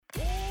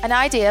An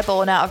idea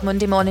born out of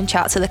Monday morning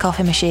chats at the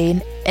coffee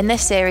machine. In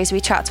this series, we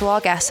chat to our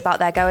guests about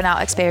their going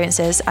out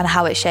experiences and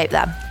how it shaped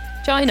them.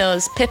 Join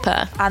us,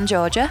 Pippa And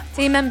Georgia,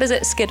 team members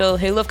at Skiddle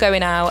who love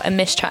going out and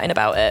miss chatting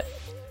about it.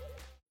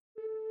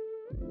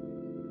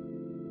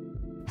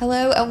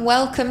 Hello and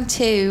welcome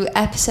to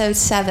episode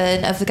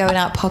 7 of the Going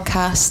Out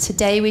podcast.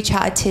 Today we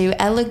chatted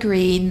to Ella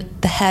Green,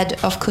 the head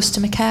of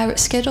customer care at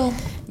Skiddle.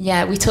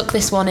 Yeah, we took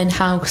this one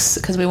in-house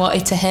because we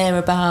wanted to hear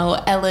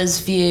about Ella's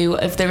view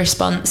of the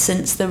response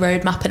since the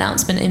roadmap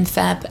announcement in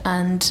Feb,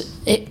 and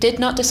it did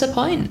not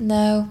disappoint.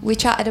 No, we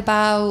chatted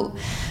about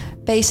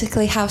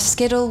basically how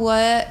Skiddle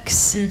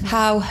works,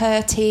 how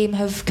her team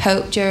have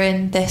coped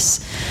during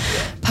this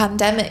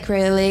pandemic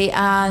really,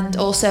 and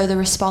also the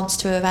response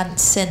to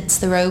events since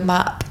the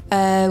roadmap.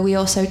 We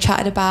also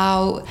chatted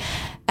about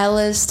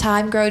Ella's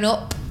time growing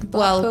up,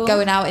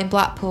 going out in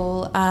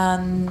Blackpool,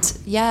 and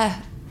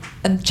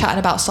chatting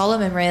about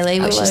Solomon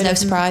really, which is no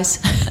surprise.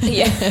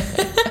 Yeah.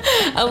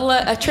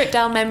 A trip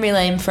down memory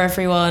lane for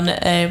everyone,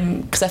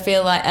 because I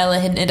feel like Ella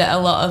hinted at a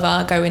lot of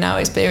our going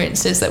out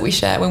experiences that we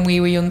shared when we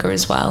were younger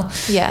as well.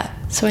 Yeah.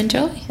 So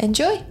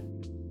enjoy.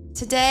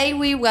 Today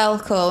we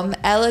welcome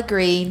Ella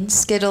Green,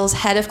 Skiddle's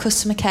head of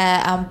customer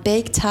care and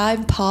big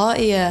time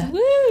partier.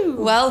 Woo!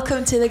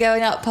 Welcome to the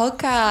Going Out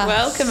podcast.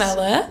 Welcome,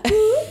 Ella.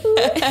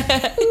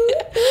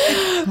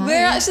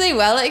 We're actually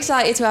well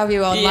excited to have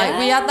you on. Yeah. Like,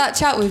 we had that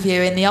chat with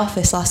you in the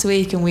office last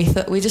week, and we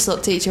just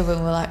looked at each other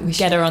and we're like, we should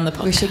get her on the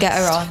podcast. We should get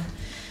her on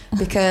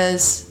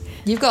because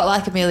you've got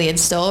like a million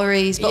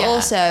stories, but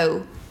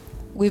also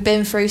we've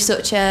been through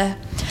such a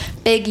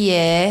big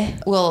year.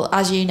 Well,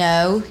 as you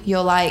know,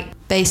 you're like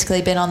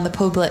basically been on the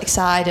public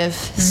side of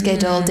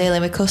Skiddle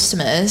dealing with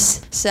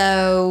customers.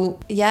 So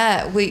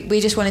yeah,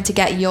 we just wanted to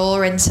get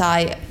your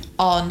insight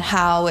on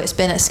how it's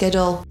been at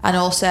Skiddle and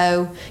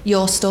also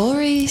your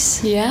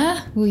stories.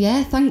 Yeah. Well,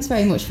 yeah, thanks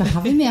very much for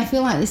having me. I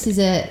feel like this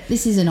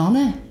is an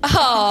honour.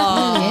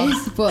 Oh, It really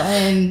is. But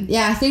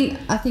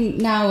I think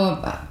now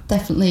I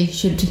definitely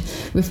should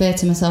refer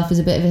to myself as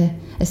a bit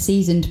of a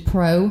seasoned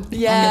pro on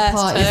the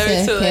party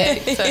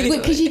circuit. Totally.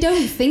 Because you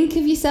don't think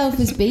of yourself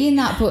as being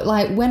that, but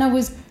like when I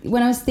was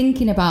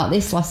thinking about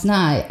this last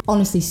night,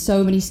 honestly,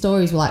 so many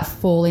stories were like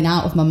falling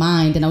out of my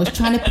mind, and I was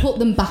trying to put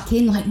them back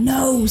in, like,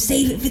 no,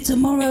 save it for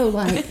tomorrow.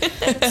 Like,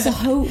 so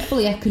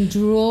hopefully I can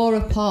draw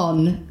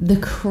upon the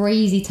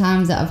crazy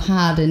times that I've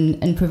had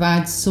and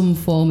provide some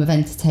form of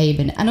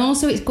entertainment. And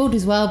also it's good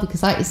as well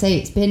because, like you say,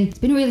 it's been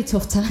a really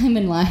tough time,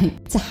 and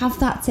like to have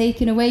that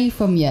taken away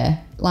from you.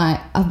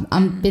 Like,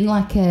 I've been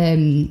like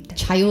a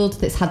child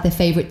that's had their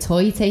favourite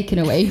toy taken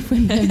away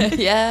from them.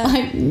 yeah.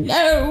 Like,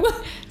 no.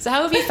 So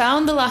how have you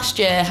found the last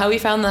year?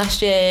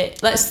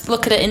 Let's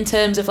look at it in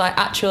terms of like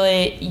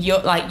actually you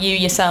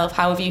yourself.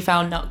 How have you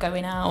found not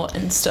going out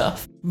and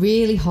stuff?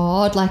 Really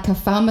hard. Like, I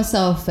found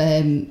myself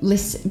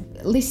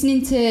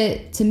listening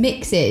to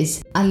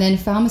mixes, and then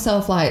found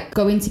myself like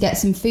going to get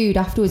some food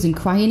afterwards and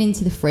crying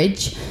into the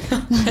fridge.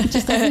 Like,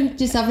 just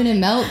having a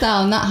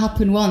meltdown. That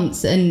happened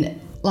once,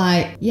 and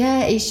like,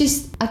 yeah, it's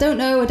just, I don't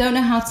know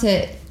how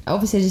to,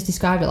 obviously I just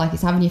described it like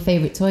it's having your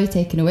favourite toy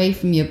taken away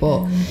from you,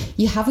 but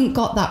you haven't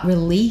got that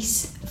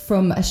release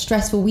from a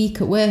stressful week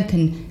at work.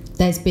 And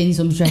there's been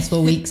some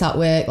stressful weeks at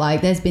work,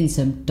 like there's been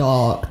some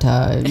dark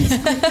times.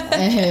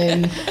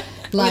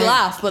 Like, we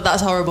laugh, but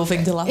that's a horrible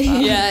thing to laugh at.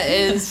 Yeah,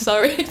 it is.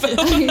 Sorry.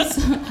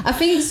 I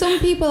think some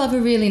people have a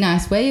really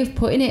nice way of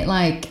putting it,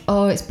 like,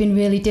 oh, it's been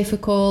really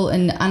difficult,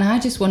 and I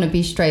just want to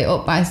be straight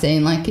up by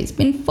saying, like, it's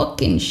been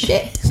fucking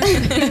shit.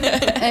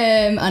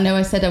 I know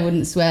I said I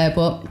wouldn't swear,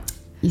 but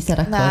you said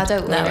I could. Nah,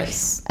 don't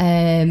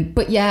worry.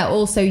 But yeah,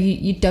 also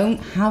you don't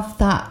have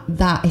that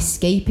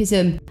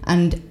escapism,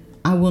 and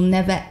I will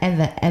never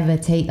ever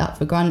take that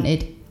for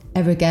granted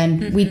ever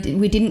again.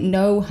 We didn't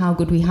know how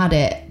good we had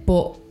it,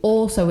 but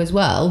also as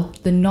well,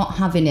 the not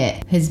having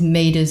it has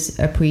made us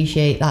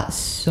appreciate that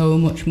so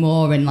much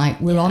more. And like,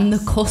 we're on the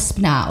cusp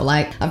now.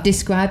 Like, I've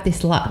described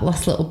this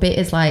last little bit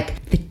as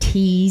like the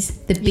tease,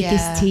 the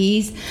biggest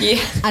tease. Yeah.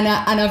 And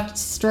I've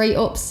straight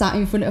up sat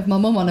in front of my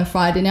mum on a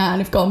Friday night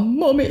and I've gone,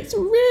 Mum, it's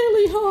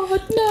really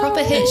hard now.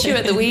 Proper hits you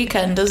at the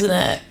weekend, doesn't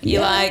it?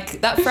 You're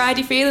like, that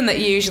Friday feeling that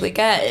you usually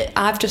get,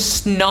 I've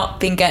just not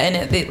been getting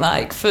it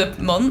like for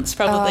months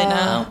probably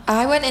now.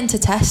 I went into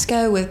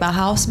Tesco with my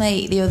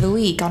housemate the other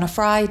week on a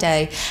Friday,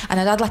 and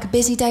I'd had like a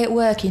busy day at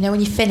work. You know,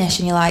 when you finish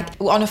and you're like,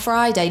 on a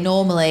Friday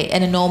normally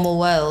in a normal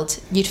world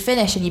you'd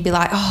finish and you'd be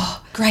like,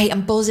 oh great,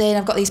 I'm buzzing,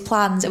 I've got these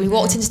plans. And we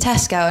walked into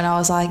Tesco and I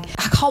was like,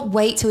 I can't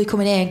wait till we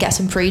come in here and get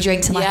some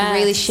pre-drinks and like a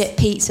really shit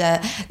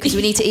pizza because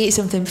we need to eat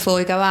something before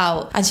we go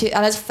out. And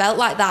I just felt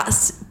like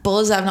that's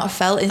buzz I've not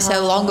felt in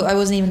so long, but I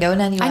wasn't even going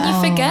anywhere. And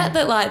you forget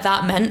that like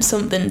that meant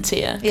something to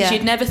you, because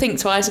you'd never think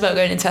twice about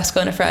going to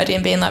Tesco on a Friday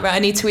and being like, right, I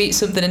need to eat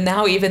something, and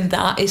now even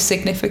that is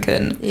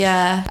significant.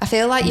 Yeah, I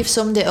feel like you've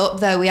summed it up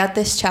though. We had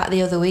this chat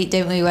the other week,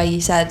 didn't we, where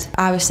you said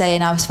I was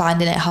saying I was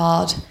finding it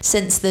hard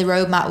since the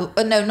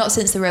roadmap, no, not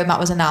since the roadmap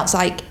was announced,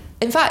 like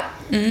in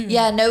fact,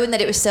 knowing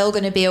that it was still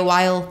going to be a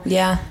while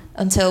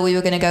until we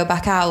were going to go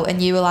back out,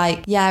 and you were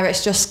like, yeah,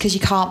 it's just because you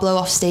can't blow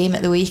off steam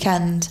at the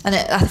weekend. And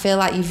I feel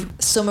like you've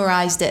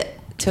summarised it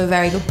to a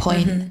very good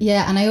point.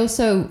 Yeah, and I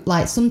also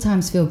like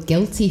sometimes feel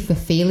guilty for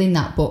feeling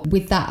that, but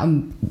with that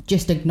I'm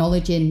just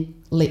acknowledging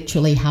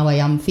literally how I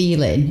am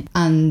feeling.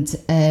 And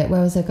where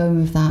was I going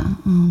with that?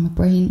 Oh,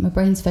 my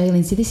brain's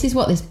failing. See, this is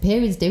what this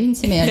period's doing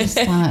to me. I just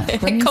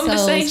like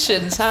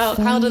conversations.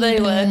 How do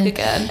they work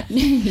again?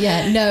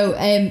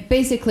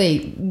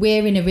 Basically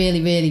we're in a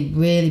really, really,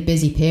 really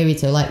busy period.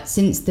 So like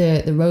since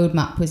the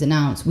roadmap was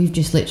announced, we've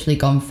just literally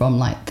gone from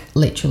like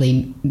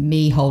literally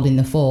me holding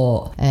the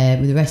fort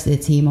with the rest of the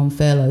team on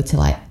furlough to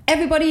like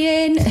everybody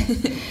in.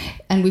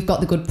 And we've got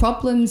the good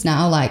problems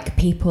now, like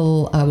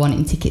people are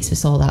wanting tickets for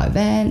sold out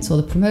events, or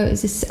the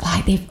promoters are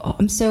like,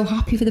 I'm so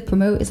happy for the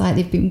promoters, like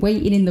they've been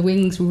waiting in the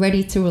wings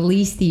ready to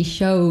release these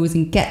shows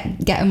and get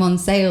them on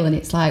sale, and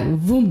it's like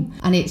boom,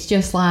 and it's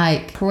just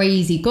like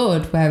crazy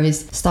good.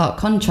 Whereas stark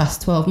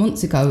contrast, 12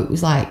 months ago it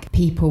was like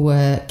people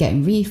were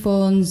getting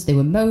refunds, they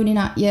were moaning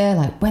at you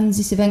like, when's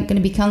this event going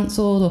to be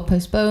cancelled or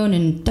postponed,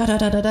 and da da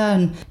da da da.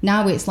 And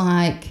now it's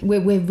like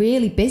we're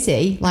really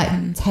busy, like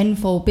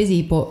tenfold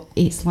busy, but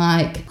it's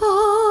like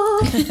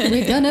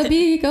we're gonna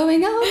be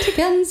going out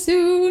again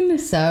soon.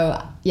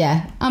 So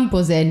yeah, I'm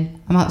buzzing.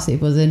 I'm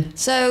absolutely buzzing.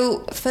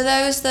 So for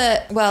those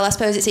that, well, I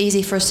suppose it's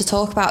easy for us to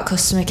talk about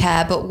customer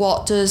care, but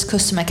what does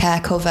customer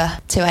care cover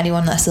to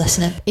anyone that's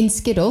listening? In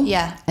Skiddle?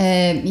 Yeah.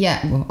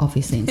 Well,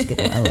 obviously in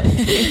Skiddle.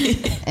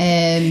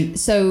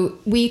 So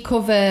we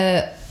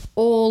cover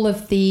all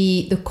of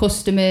the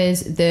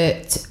customers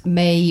that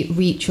may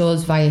reach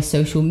us via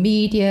social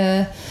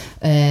media,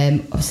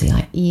 obviously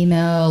like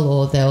email,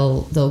 or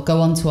they'll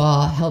go onto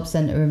our help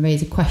centre and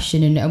raise a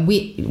question, and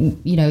we,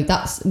 you know,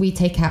 we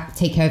take care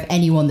of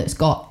anyone that's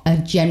got a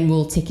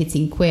general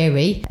ticketing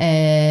query.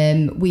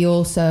 We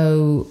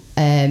also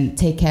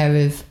take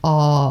care of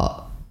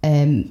our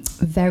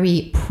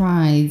very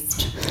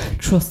prized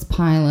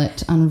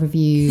Trustpilot and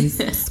reviews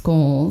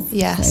scores.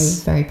 Yes.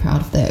 So very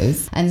proud of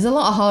those. And there's a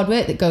lot of hard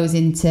work that goes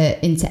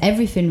into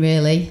everything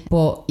really.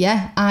 But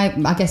yeah,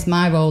 I guess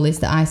my role is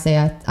that I say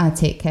I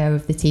take care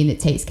of the team that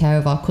takes care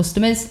of our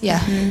customers.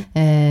 Yeah.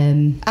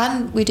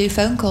 And we do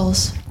phone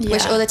calls,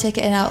 which other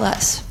ticketing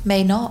outlets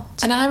may not.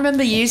 And I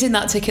remember using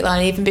that ticket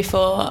line even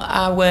before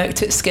I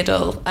worked at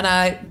Skiddle, and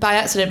I by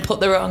accident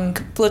put the wrong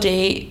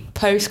bloody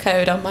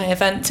postcode on my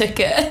event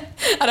ticket,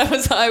 and I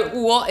was like,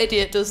 what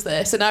idiot does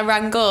this? And I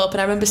rang up,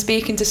 and I remember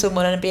speaking to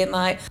someone and being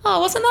like,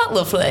 oh, wasn't that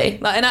lovely?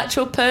 Like an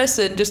actual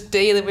person just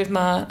dealing with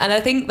and I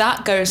think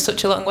that goes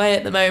such a long way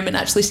at the moment,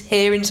 actually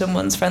hearing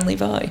someone's friendly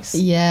voice.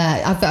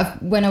 Yeah,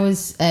 I've when I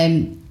was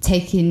when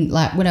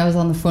I was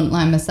on the front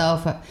line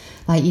myself,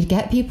 like you'd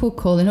get people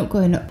calling up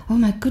going, oh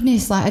my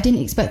goodness, like I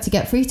didn't expect to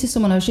get through to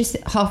someone, I was just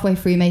halfway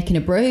through making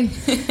a brew.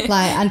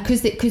 Like, and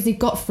because they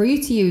got through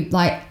to you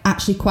like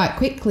actually quite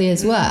quickly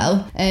as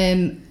well.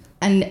 And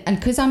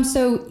because I'm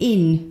so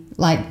in,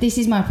 like this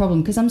is my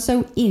problem, because I'm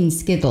so in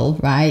Skiddle,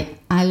 right?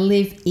 I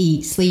live,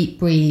 eat, sleep,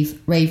 breathe,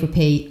 rave,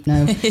 repeat,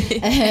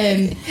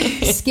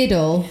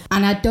 Skiddle,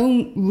 and I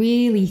don't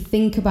really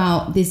think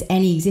about there's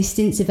any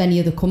existence of any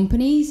other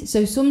companies.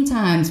 So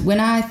sometimes when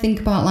I think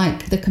about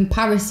like the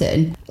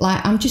comparison,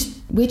 like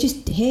we're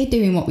just here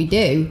doing what we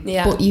do,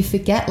 but you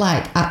forget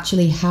like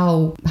actually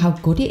how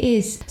good it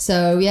is.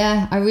 So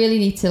yeah, I really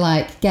need to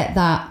like get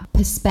that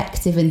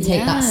perspective and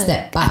take that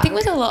step back. I think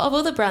with a lot of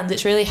other brands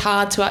it's really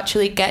hard to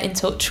actually get in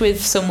touch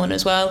with someone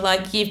as well.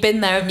 Like you've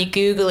been there and you're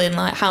googling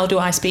like, how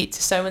do I speak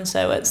to so and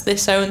so at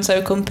this so and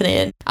so company,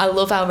 and I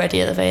love how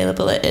ready and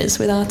available it is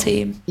with our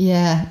team.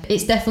 Yeah,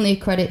 it's definitely a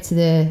credit to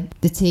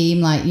the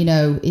team. Like, you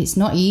know, it's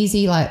not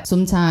easy, like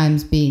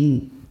sometimes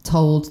being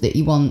told that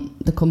you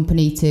want the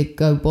company to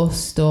go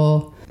bust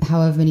or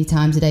however many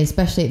times a day,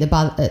 especially at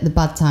the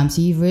bad time.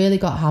 So you've really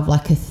got to have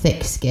like a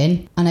thick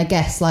skin. And I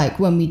guess like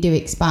when we do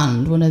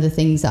expand, one of the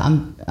things that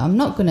I'm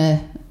not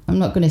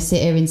gonna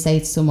sit here and say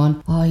to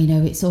someone, oh, you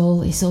know, it's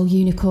all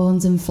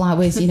unicorns and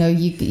flowers. You know,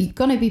 you're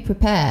gonna be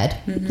prepared.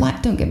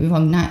 Like, don't get me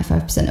wrong,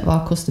 95% of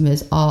our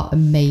customers are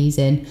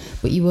amazing,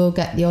 but you will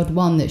get the odd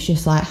one that's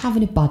just like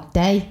having a bad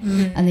day,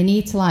 and they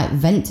need to like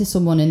vent to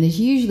someone, and there's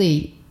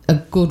usually a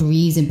good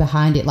reason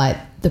behind it, like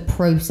the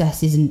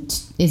process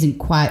isn't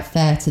quite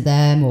fair to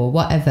them or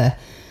whatever,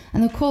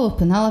 and they'll call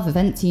up and they'll have a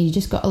vent to you. You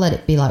just got to let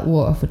it be like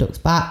water off a duck's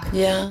back.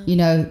 Yeah, you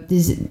know,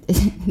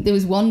 there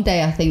was one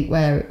day I think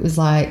where it was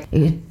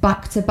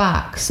back to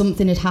back,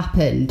 something had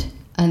happened,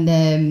 and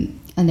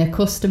their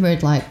customer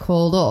had like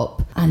called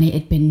up, and it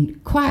had been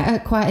quite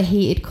a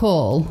heated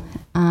call.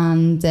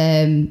 And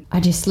I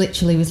just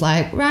literally was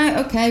like, right,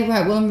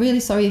 well, I'm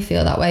really sorry you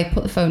feel that way.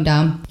 Put the phone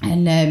down.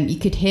 And you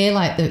could hear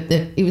like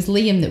it was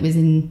Liam that was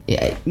in,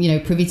 you know,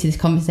 privy to this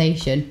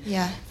conversation.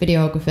 Yeah.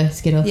 Videographer,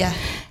 Skiddle. Yeah.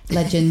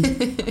 Legend.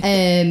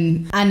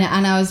 And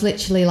I was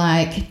literally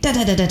like, da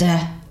da da da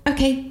da.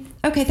 Okay,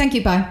 thank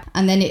you, bye.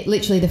 And then it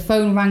literally, the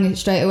phone rang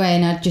straight away,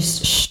 and I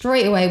just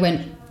straight away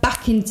went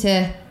back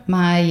into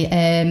my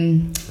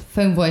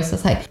phone voice. I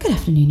was like, good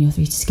afternoon, you're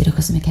through to Skiddle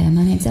Customer Care.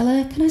 My name's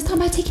Ella. Can I start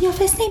by taking your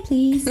first name,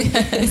 please?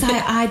 Because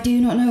I do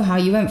not know how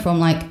you went from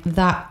like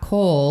that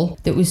call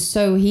that was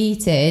so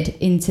heated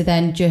into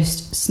then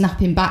just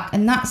snapping back.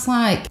 And that's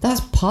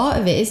part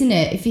of it, isn't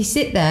it? If you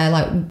sit there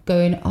like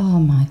going, oh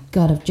my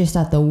God, I've just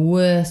had the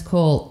worst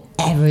call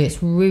ever,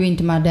 it's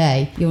ruined my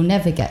day, you'll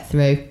never get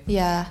through.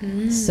 Yeah.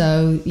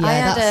 So yeah,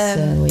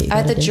 I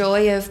had the do.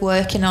 joy of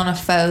working on a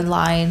phone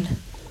line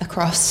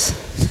across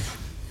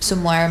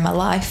somewhere in my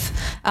life,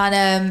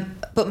 and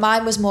but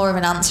mine was more of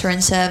an answering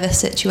service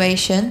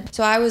situation.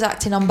 So I was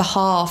acting on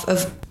behalf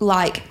of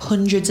like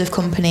hundreds of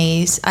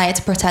companies. I had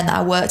to pretend that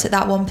I worked at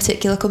that one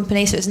particular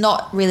company. So it's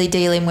not really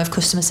dealing with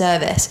customer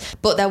service,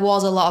 but there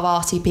was a lot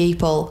of RT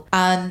people.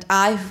 And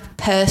I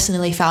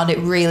personally found it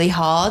really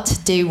hard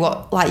to do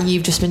what like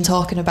you've just been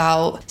talking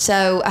about.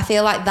 So I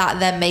feel like that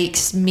then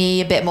makes me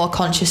a bit more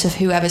conscious of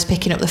whoever's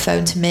picking up the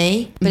phone to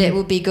me. But it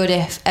would be good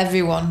if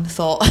everyone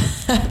thought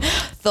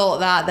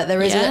that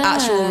there is an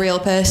actual real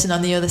person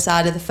on the other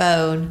side of the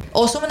phone,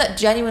 or someone that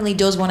genuinely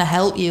does want to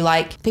help you.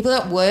 Like, people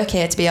don't work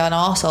here to be an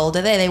arsehole,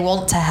 do they? They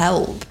want to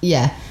help.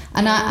 Yeah.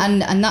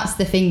 And that's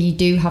the thing, you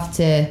do have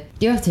to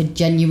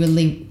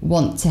genuinely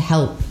want to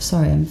help.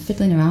 Sorry, I'm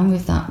fiddling around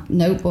with that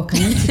notebook. I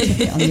need to chuck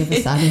it on the other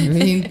side of the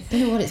room.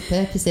 Don't know what its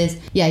purpose is.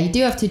 Yeah, you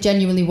do have to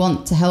genuinely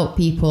want to help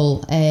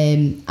people.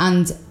 And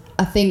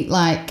I think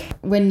like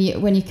when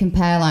you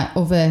compare like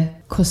other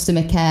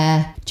customer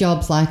care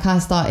jobs, like I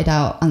started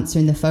out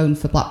answering the phone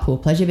for Blackpool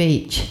Pleasure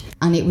Beach,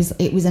 and it was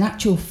an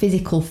actual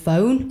physical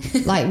phone,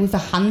 like with a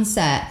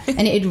handset,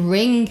 and it'd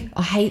ring.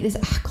 I hate this.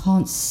 I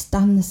can't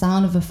stand the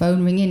sound of a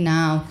phone ringing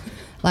now.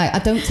 Like, I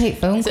don't take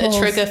phone calls. Is it a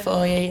trigger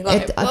for you?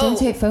 Like, I don't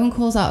take phone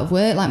calls out of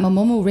work. Like, my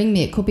mum will ring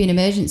me. It could be an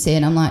emergency,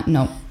 and I'm like,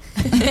 no.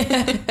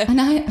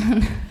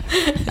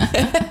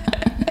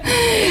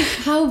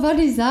 How bad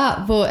is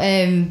that? But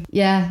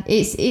yeah,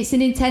 it's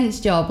an intense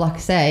job, like I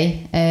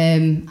say,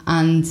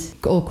 and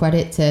all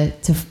credit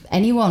to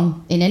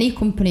anyone in any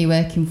company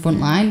working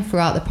frontline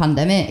throughout the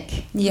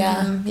pandemic.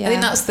 Yeah. I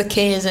think that's the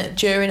key, isn't it?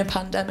 During a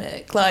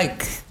pandemic,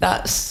 like,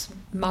 that's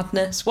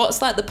madness.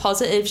 What's like the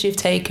positives you've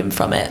taken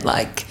from it?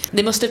 Like,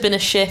 there must have been a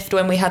shift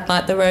when we had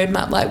like the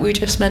roadmap, like we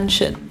just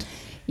mentioned.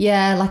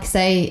 Yeah, like I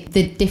say,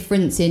 the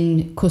difference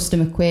in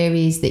customer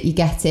queries that you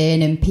get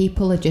in, and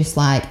people are just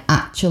like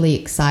actually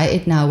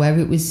excited now, where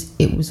it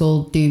was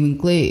all doom and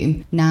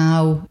gloom.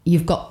 Now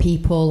you've got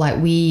people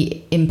like,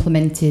 we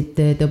implemented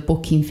the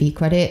booking fee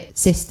credit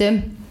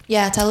system.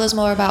 Yeah, tell us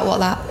more about what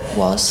that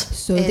was.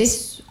 So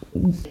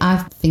I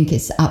think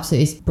it's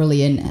absolutely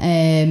brilliant.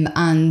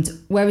 And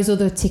whereas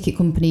other ticket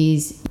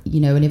companies, you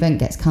know, an event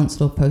gets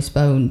cancelled or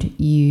postponed,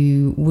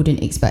 you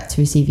wouldn't expect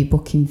to receive your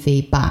booking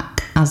fee back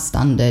as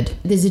standard.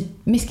 There's a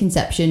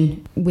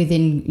misconception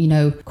within, you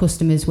know,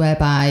 customers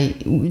whereby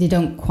they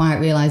don't quite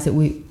realise that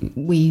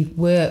we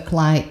work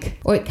like,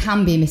 or it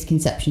can be a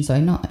misconception,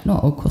 sorry, not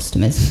all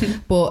customers,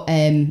 but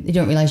they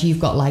don't realise you've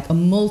got like a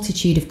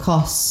multitude of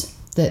costs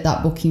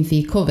that booking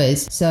fee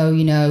covers. So,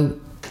 you know,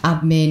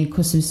 admin,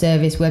 customer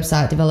service,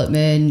 website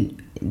development,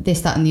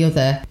 this, that and the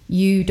other,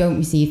 you don't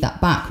receive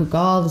that back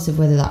regardless of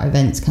whether that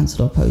event's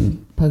cancelled or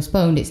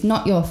postponed. It's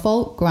not your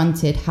fault,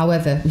 granted.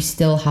 However, we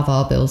still have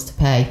our bills to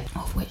pay,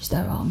 of which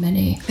there are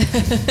many.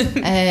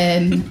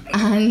 And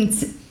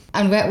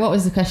what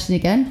was the question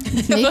again?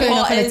 It's me going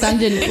off on a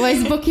tangent. What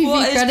is booking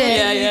fee credit?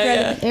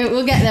 Yeah.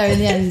 We'll get there in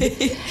the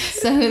end.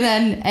 So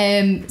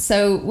then,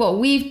 so what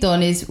we've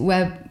done is,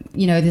 where,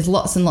 you know, there's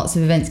lots and lots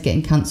of events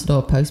getting cancelled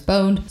or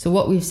postponed. So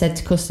what we've said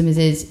to customers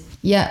is,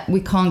 yeah, we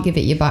can't give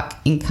it you back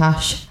in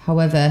cash.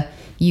 However,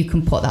 you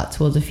can put that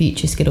towards a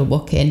future Skiddle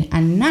booking.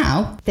 And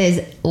now there's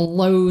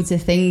loads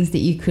of things that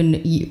you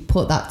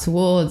put that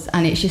towards,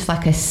 and it's just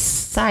like a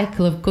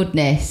cycle of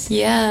goodness.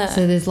 Yeah.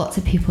 So there's lots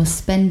of people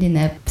spending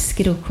their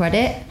Skiddle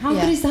credit. How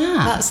good is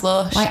that? That's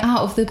lush. Like,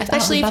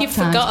 especially if you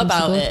forgot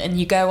about it and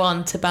you go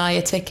on to buy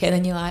a ticket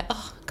and you're like,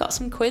 oh, got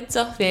some quids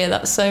off here,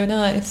 that's so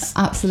nice.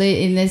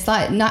 Absolutely. And there's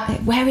like,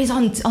 where is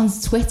on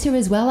Twitter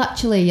as well,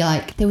 actually,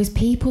 like there was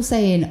people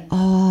saying,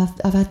 oh,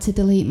 I've had to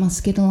delete my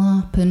Skiddle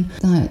app, and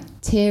like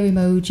tear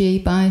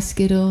emoji, buy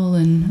Skiddle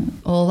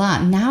and all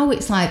that. Now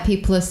it's like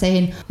people are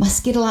saying my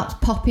Skiddle app's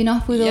popping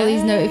off with all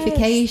these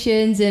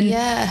notifications, and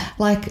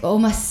like all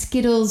my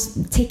Skiddle's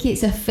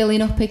tickets are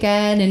filling up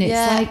again, and it's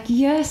like,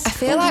 yes. I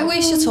feel like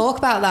we should talk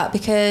about that,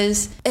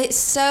 because it's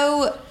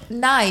so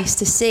nice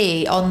to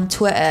see on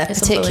Twitter,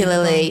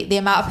 particularly the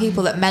amount of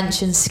people that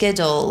mention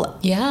Skiddle.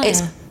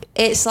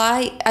 It's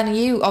like, and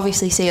you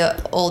obviously see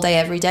it all day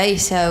every day,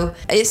 so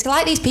it's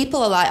like these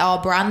people are like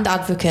our brand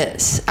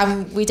advocates,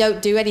 and we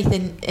don't do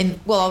anything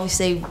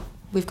obviously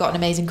we've got an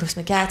amazing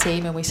customer care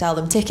team and we sell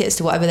them tickets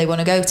to whatever they want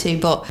to go to,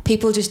 but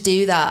people just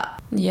do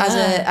that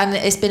and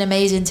it's been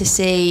amazing to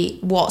see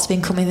what's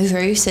been coming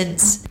through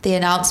since the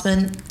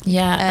announcement.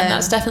 And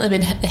that's definitely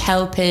been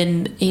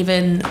helping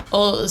even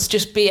us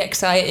just be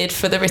excited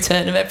for the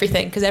return of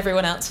everything, because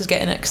everyone else is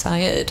getting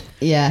excited.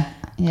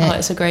 Oh,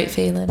 it's a great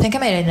feeling. I think I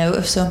made a note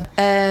of some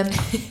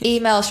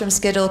emails from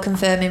Skiddle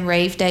confirming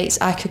rave dates.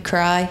 I could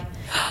cry.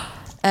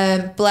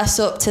 Bless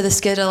up to the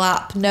Skiddle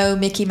app. No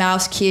Mickey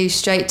Mouse queue,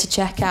 straight to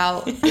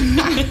checkout.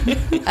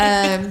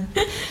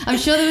 I'm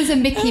sure there was a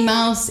Mickey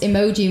Mouse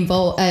emoji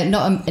involved,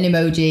 not an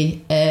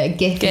emoji,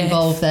 GIF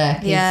involved there.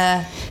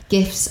 Yeah.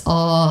 GIFs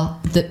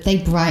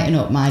they brighten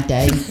up my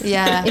day.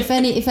 Yeah. If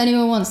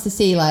anyone wants to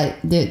see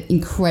like the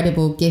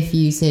incredible GIF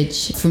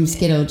usage from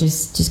Skiddle,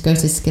 just go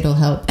to Skiddle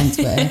Help on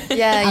Twitter.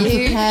 Yeah, I'm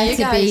prepared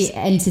to be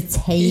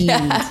entertained.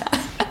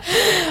 Yeah.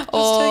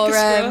 Or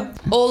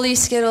all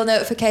these Skiddle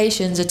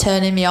notifications are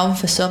turning me on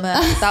for summer.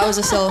 That was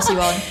a saucy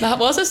one. That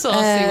was a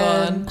saucy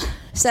one.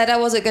 Said I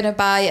wasn't going to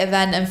buy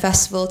event and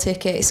festival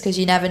tickets because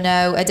you never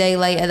know. A day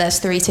later, there's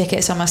 3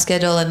 tickets on my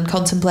Skiddle and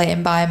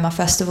contemplating buying my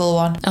festival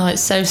one. Oh,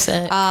 it's so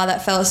sick.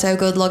 That felt so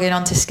good logging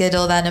onto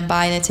Skiddle then and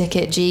buying a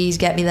ticket. Jeez,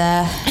 get me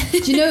there. Do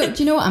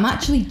you know what? I'm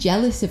actually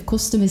jealous of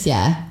customers,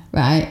 yeah,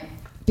 right?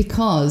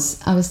 Because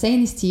I was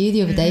saying this to you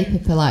the other day,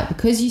 Pippa, like,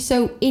 because you're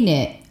so in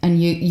it and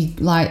you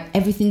like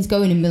everything's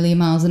going a million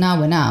miles an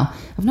hour now,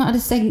 I've not had a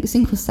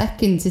single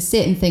second to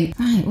sit and think,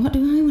 right, what do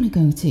I want to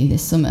go to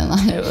this summer?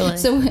 Like, totally.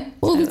 So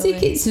all the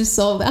tickets have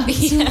sold out.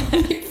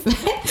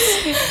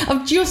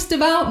 I've just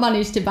about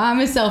managed to buy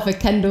myself a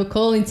Kendall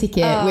Calling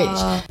ticket, which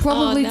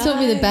probably took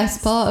me the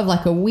best part of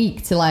like a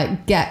week to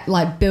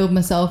like build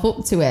myself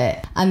up to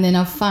it, and then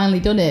I've finally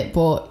done it.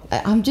 But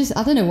I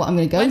don't know what I'm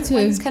going to go to.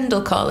 When's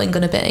Kendall Calling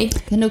going to be?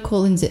 Kendall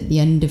Calling's at the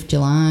end of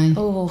July.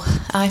 Oh,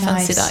 I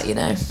fancy that, you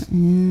know.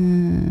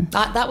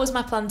 That was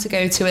my plan to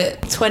go to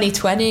it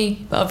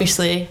 2020, but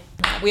obviously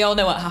we all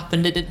know what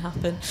happened. It didn't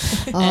happen.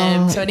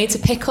 So I need to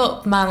pick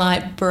up my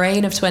like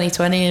brain of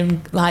 2020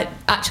 and like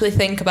actually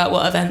think about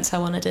what events I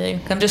want to do.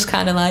 I'm just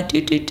kind of like do.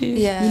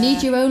 Yeah. You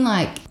need your own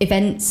like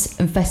events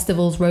and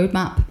festivals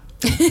roadmap.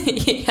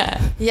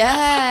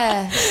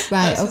 Yeah.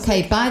 Right,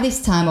 okay, by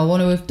this time I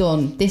want to have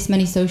done this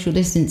many social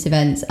distance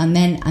events, and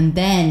then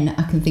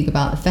I can think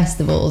about the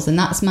festivals, and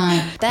that's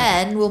my...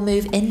 Then we'll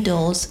move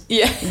indoors.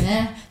 Yeah.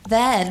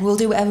 Then we'll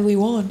do whatever we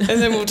want.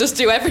 And then we'll just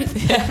do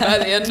everything by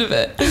the end of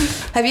it.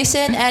 Have you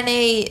seen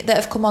any that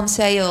have come on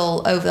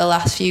sale over the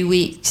last few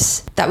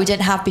weeks that we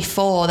didn't have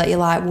before that you're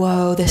like,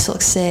 whoa, this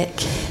looks sick?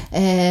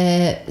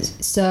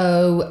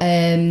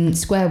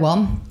 Square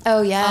One.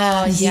 Oh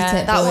yeah.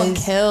 That one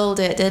Boys.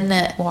 killed it, didn't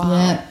it?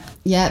 Wow.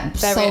 Yeah.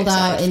 Very sold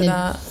out in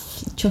a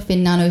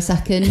chuffing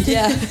nanosecond.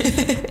 Yeah.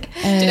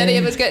 Did any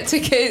of us get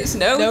tickets?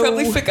 No, we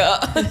probably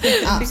forgot.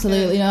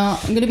 Absolutely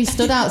not. I'm going to be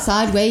stood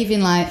outside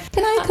waving like,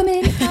 can I come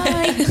in?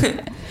 Hi.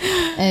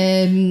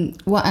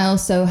 What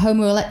else? So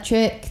Homo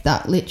Electric,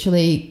 that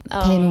literally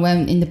came and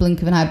went in the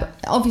blink of an eye. But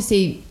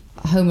obviously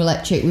Homo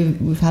Electric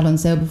we've had on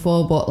sale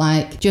before, but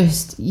like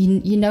just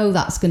you know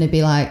that's going to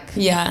be like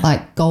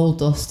gold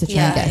dust to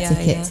try and get a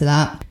ticket to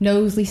that.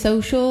 Knowsley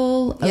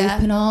Social,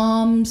 Open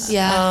Arms,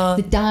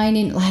 the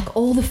dining, like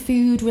all the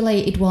food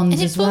related ones.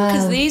 And it's fun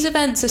because these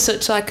events are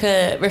such like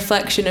a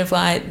reflection of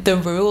like the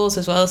rules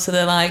as well, so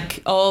they're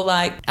like all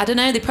like, I don't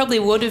know, they probably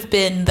would have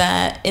been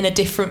there in a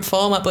different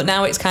format, but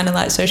now it's kind of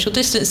like social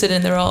distancing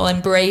and they're all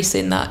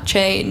embracing that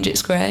change.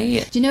 It's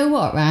great. Do you know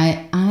what,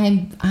 right?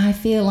 I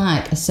feel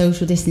like a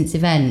social distance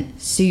event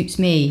suits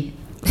me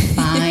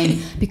fine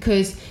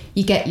because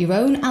you get your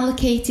own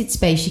allocated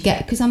space. You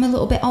get, because I'm a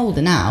little bit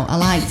older now, I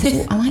like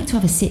to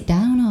have a sit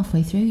down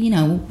halfway through, you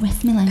know,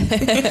 rest my legs.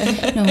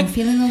 I'm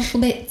feeling a little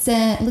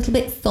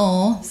bit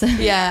sore. So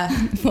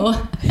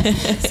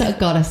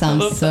God, I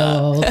sound so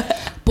old.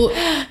 But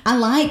I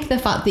like the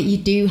fact that you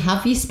do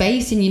have your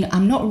space, and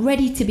I'm not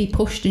ready to be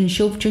pushed and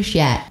shoved just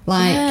yet.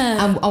 Like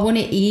I want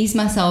to ease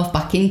myself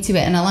back into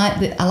it, and I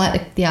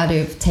like the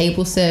idea of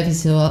table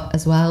service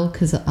as well,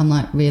 because I'm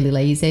like really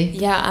lazy.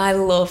 Yeah, I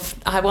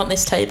want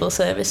this table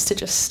service to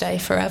just stay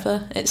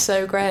forever. It's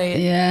so great.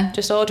 Yeah.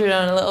 Just order it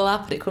on a little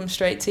app and it comes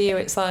straight to you.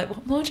 It's like,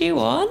 what more do you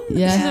want?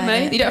 Yeah. This is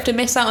amazing. You don't have to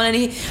miss out on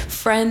any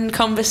friend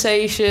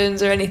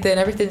conversations or anything.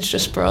 Everything's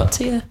just brought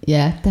to you.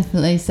 Yeah,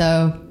 definitely.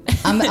 So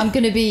I'm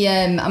gonna be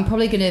I'm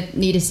probably gonna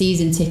need a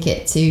season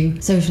ticket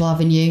to Social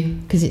Avenue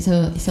because it's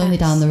only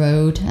down the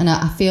road, and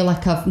I feel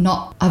like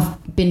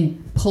I've been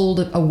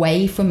pulled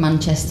away from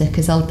Manchester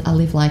because I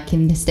live like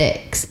in the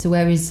sticks, to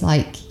whereas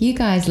like you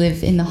guys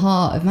live in the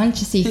heart of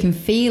Manchester, you can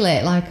feel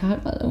it. Like I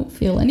don't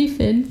feel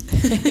anything.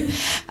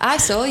 I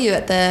saw you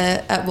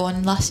at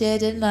one last year,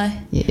 didn't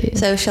I? Yeah.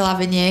 Social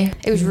Avenue.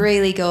 It was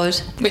really good.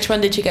 Which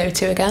one did you go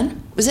to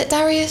again? Was it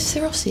Darius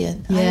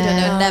Syrossian? Yeah. I don't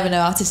know. Never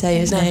know how to say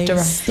his name.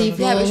 Steve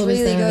Yeah, it was Lawler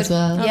really there good. as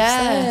well.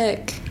 Yeah,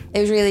 Sick. it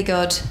was really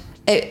good.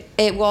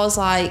 It was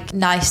like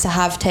nice to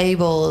have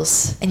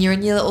tables, and you're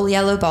in your little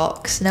yellow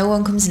box. No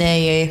one comes near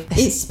you.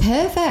 It's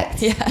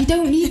perfect. Yeah. You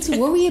don't need to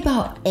worry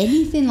about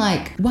anything.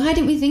 Like, why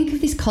didn't we think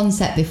of this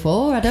concept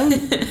before? I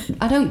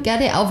don't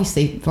get it.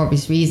 Obviously, for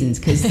obvious reasons,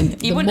 because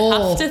You wouldn't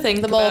have to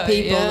think the more about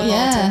it, people, the more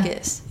Yeah.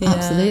 tickets. Yeah.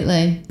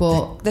 Absolutely.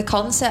 But The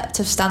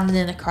concept of standing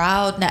in a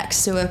crowd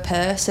next to a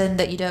person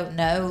that you don't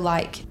know,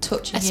 like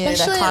touching Especially you,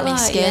 their clammy like,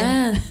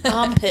 skin.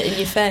 armpit in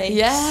your face.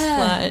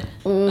 Yeah. Like,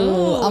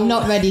 I'm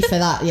not ready for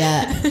that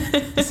yet.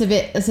 It's a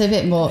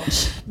bit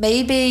much.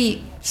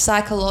 Maybe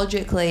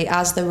psychologically,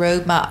 as the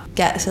roadmap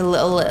gets a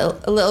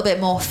little bit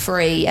more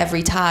free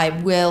every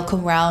time, we'll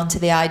come round to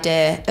the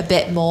idea a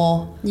bit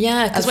more.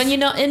 Yeah, because when you're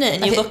not in it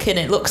and you're looking,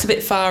 it looks a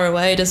bit far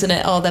away, doesn't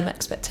it? All them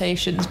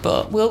expectations,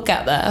 but we'll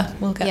get there.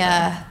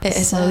 Yeah, it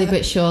is slowly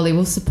but surely.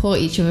 We'll support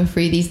each other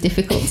through these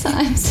difficult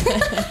times.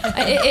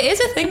 It is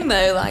a thing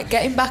though, like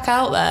getting back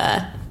out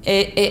there.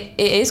 It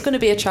is going to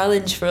be a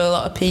challenge for a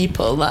lot of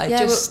people. Like,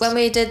 yeah, when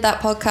we did that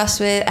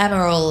podcast with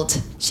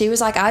Emerald, she was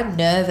like, I'm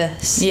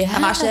nervous. Yeah.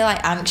 I'm actually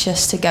like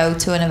anxious to go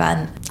to an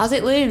event. As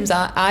it looms,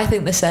 I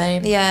think the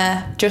same.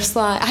 Yeah. Just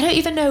like, I don't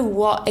even know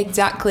what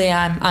exactly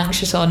I'm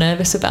anxious or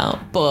nervous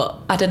about, but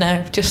I don't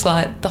know, just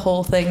like the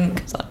whole thing.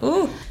 It's like,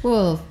 ooh.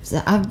 Well,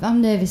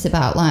 I'm nervous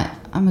about, like,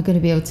 am I going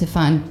to be able to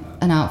find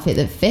an outfit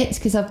that fits?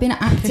 Because I've been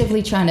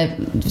actively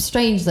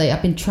strangely,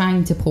 I've been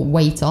trying to put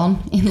weight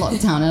on in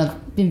lockdown, and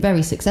I've been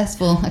very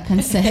successful, I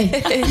can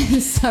say.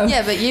 So,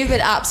 yeah, but you've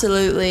been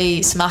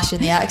absolutely smashing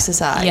the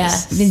exercise. Yeah,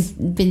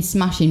 been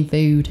smashing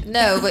food.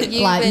 No, but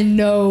you've like been...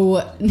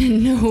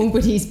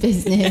 nobody's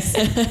business.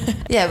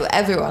 Yeah, but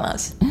everyone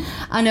has.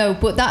 I know,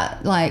 but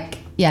that, like,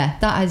 yeah,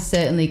 that has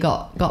certainly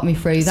got me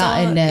through that,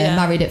 and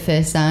Married at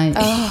First Sight.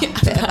 Oh,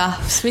 a bit of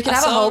maths. We can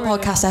have a whole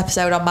podcast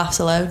episode on maths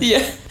alone.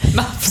 Yeah,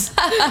 maths.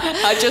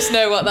 I just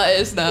know what that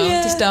is now.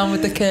 Yeah. Just down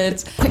with the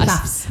kids. Quick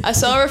maths. I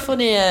saw a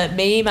funny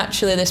meme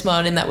actually this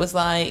morning that was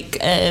like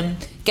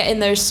getting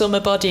those summer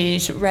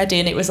bodies ready,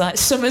 and it was like,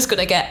 summer's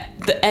gonna get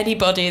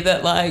anybody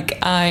that like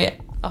I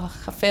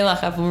feel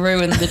like I've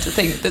ruined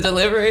the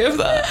delivery of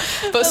that.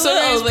 But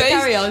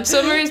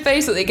summer is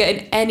basically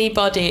getting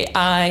anybody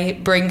I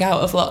bring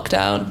out of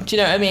lockdown. Do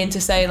you know what I mean? To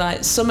say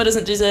like, summer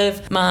doesn't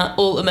deserve my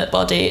ultimate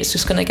body. It's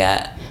just gonna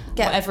get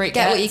whatever it gets.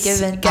 Get what you're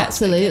given.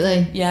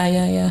 Absolutely.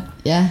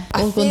 Yeah.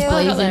 All guns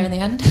blazing. There in the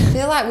end. I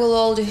feel like we'll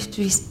all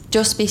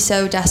just be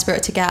so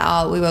desperate to get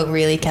out, we won't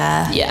really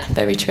care. Yeah,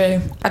 very true.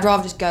 I'd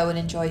rather just go and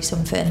enjoy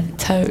something.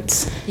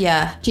 Totes.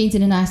 Yeah. Jeans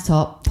and a nice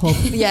top, pub.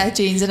 Yeah,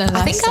 jeans and a nice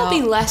top. I think I'll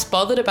be less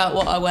bothered about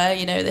what I wear,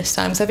 this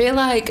time. So I feel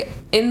like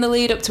in the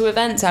lead up to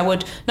events, I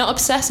would not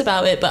obsess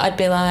about it, but I'd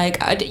be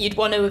like, you'd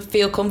want to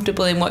feel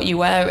comfortable in what you're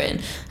wearing.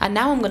 And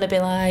now I'm going to be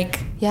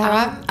like,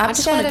 yeah, I'm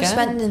scared of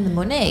spending the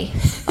money.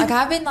 Like,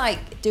 I've been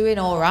like doing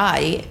all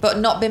right, but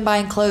not been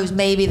buying clothes,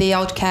 maybe the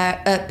odd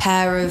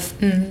pair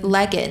of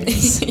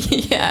leggings.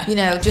 Yeah.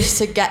 Just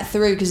to get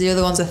through because the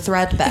other ones are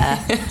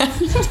threadbare.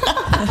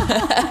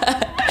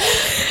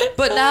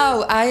 But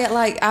now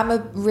I'm a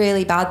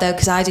really bad though,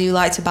 because I do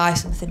like to buy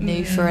something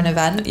new for an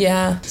event.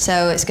 Yeah.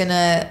 So it's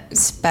gonna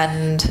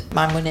spend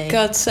my money.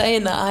 God,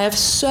 saying that, I have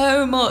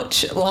so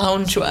much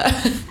loungewear.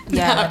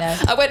 Yeah, I know.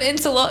 I went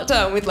into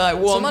lockdown with like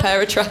one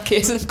pair of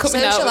trackies and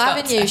coming out with Social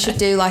Avenue should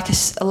do like a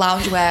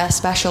loungewear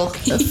special.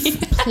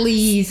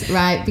 Please,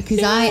 right?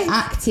 Because I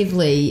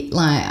actively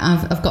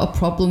I've got a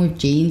problem with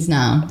jeans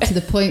now, to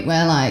the point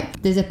where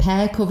like there's a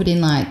pair covered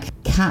in like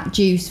cat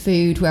juice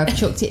food where I've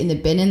chucked it in the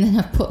bin, and then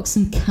I've put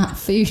some cat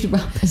food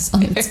wrappers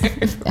on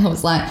it. I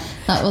was like,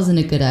 that wasn't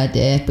a good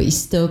idea, but you're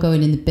still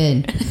going in the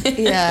bin.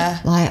 Yeah.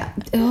 Like,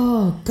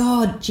 oh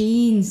God,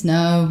 jeans,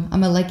 no.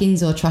 I'm a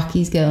leggings or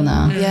trackies girl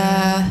now.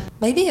 Yeah.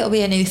 Maybe it'll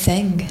be a new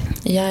thing.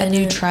 Yeah, a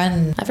new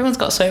trend. Everyone's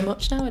got so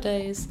much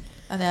nowadays.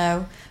 I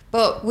know.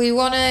 But we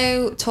want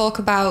to talk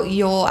about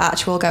your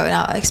actual going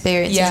out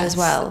experiences as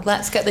well.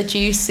 Let's get the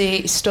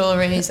juicy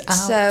stories out.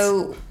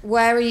 So,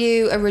 where are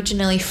you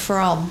originally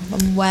from,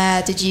 and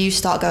where did you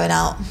start going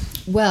out?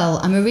 Well,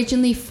 I'm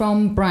originally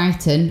from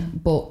Brighton,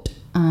 but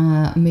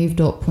I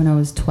moved up when I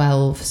was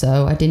 12,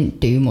 so I didn't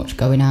do much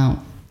going out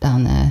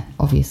down there,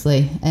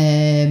 obviously.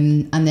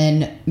 And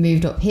then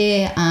moved up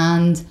here,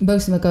 and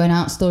most of my going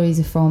out stories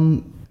are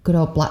from good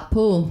old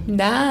Blackpool.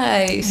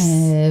 Nice.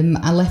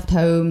 I left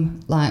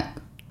home like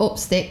up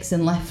sticks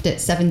and left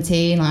at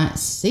 17, like,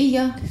 see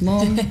ya,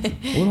 mum,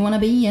 wouldn't want to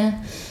be ya.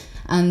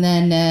 And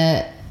then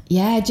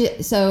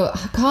so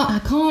I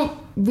can't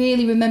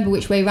really remember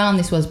which way round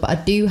this was, but I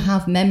do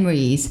have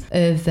memories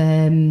of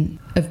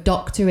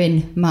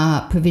doctoring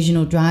my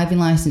provisional driving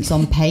licence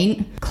on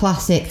paint.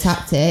 Classic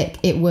tactic,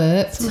 it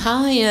worked. Some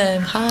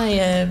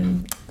high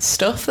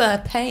stuff there,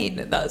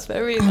 paint. That's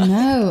very. I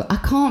know. I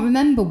can't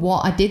remember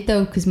what I did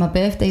though, because my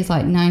birthday's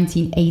like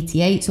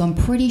 1988, so I'm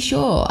pretty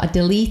sure I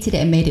deleted it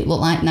and made it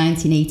look like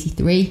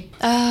 1983.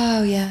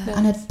 Oh yeah.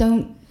 And I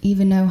don't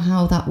even know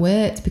how that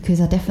worked, because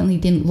I definitely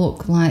didn't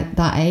look like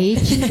that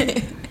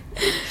age.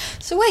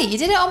 So wait, you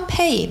did it on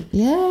paint?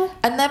 Yeah.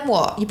 And then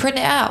what? You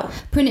printed it out?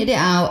 Printed it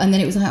out, and then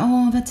it was like,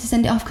 oh, I've had to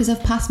send it off because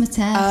I've passed my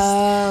test.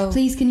 Oh.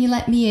 Please, can you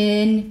let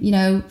me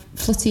in?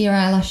 Flutter your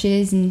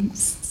eyelashes and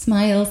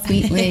smile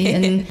sweetly.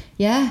 And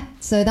yeah,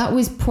 so that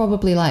was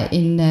probably like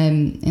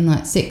in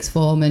like sixth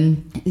form,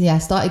 and yeah, I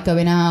started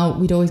going out.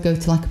 We'd always go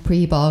to like a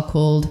pre-bar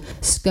called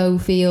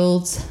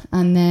Schofield's,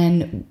 and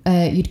then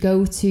you'd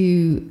go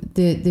to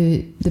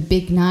the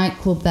big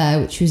nightclub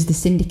there, which was the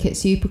Syndicate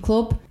Super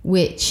Club,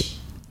 which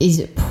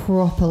is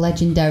proper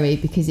legendary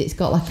because it's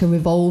got like a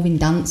revolving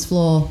dance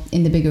floor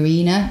in the big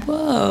arena.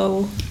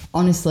 Whoa.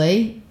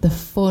 Honestly, the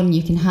fun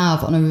you can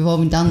have on a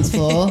revolving dance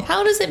floor.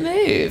 How does it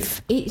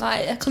move? It's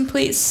like a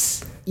complete...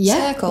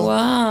 Yeah. circle.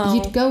 Wow.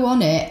 You'd go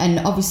on it, and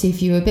obviously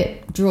if you were a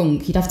bit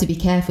drunk, you'd have to be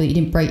careful that you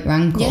didn't break your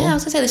ankle. Yeah, I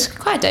was going to say, this is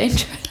quite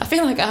dangerous. I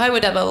feel like I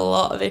would have a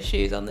lot of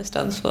issues on this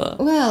dance floor.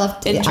 Well,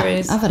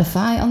 Injuries. I've had a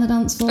fight on the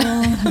dance floor.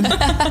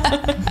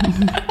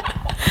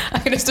 I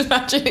can just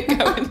imagine it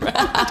going round.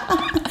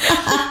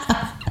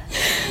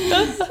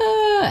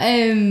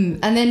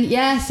 And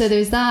then so there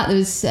was that. There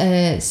was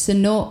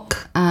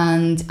Sanook,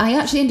 and I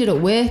actually ended up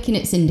working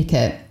at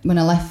Syndicate when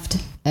I left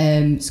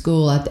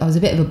school. I was a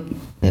bit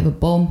of a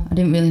bum. I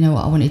didn't really know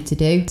what I wanted to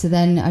do. So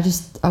then I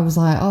was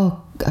like,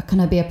 oh, can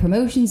I be a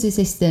promotions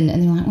assistant?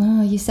 And they're like,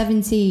 well, you're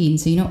 17,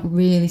 so you're not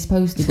really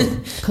supposed to,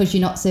 because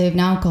you're not serving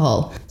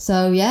alcohol.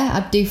 So yeah,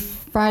 I'd do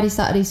Friday,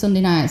 Saturday,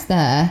 Sunday nights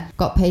there.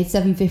 Got paid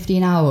 $7.50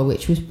 an hour,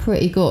 which was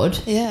pretty good.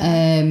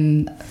 Yeah.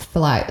 For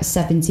like a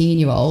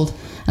 17-year-old.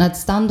 And I'd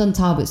stand on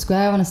Talbot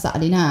Square on a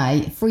Saturday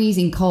night,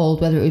 freezing cold,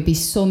 whether it would be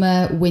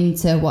summer,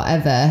 winter,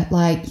 whatever.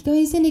 Like, you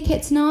going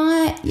Syndicate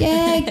tonight?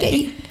 Yeah,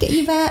 get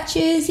your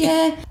vouchers,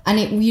 yeah.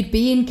 And you'd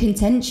be in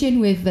contention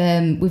with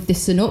the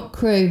Sanook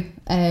crew.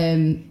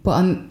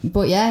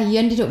 But yeah, you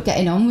ended up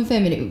getting on with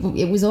him, and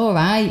it was all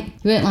right.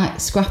 You weren't like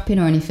scrapping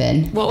or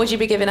anything. What would you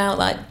be giving out,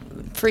 like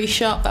free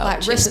shop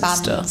vouchers, Like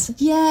wristbands? and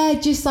stuff? Yeah,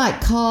 just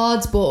like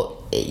cards, but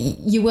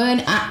you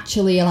weren't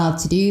actually allowed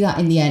to do that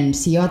in the end.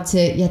 So you had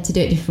to do it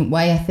a different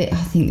way. I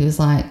think there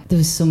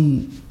was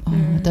some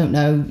I don't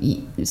know,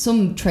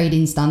 some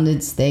trading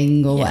standards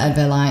thing or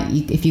whatever. Like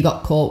if you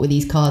got caught with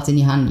these cards in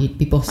your hand, you'd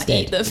be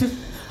busted. Like, eat them.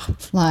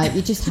 Like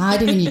you just hide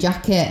them in your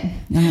jacket.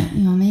 You're like,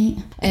 you know, mate.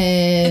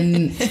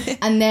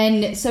 And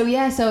then so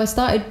I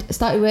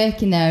started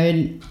working there,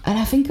 and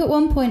I think at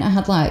one point I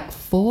had like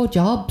 4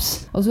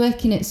 jobs. I was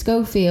working at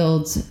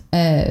Schofield's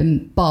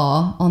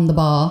bar, on the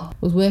bar. I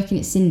was working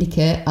at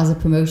Syndicate as a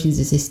promotions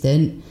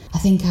assistant. I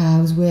think I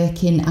was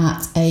working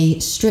at a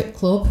strip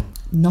club,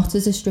 not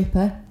as a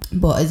stripper,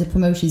 but as a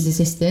promotions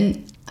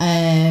assistant.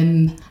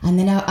 And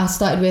then I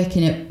started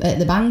working at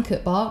the bank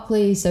at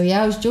Barclays. So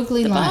yeah, I was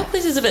juggling.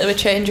 Barclays is a bit of a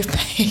change of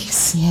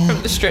pace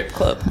from the strip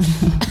club.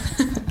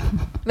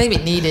 Maybe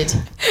needed.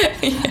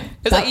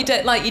 Is that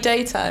your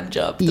daytime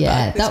job?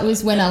 Yeah, that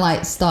was when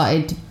I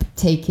started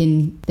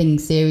taking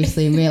things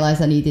seriously and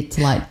realised I needed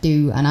to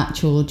do an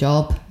actual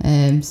job.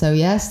 So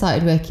yeah, I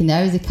started working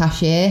there as a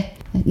cashier.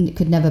 I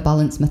could never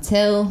balance my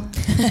till.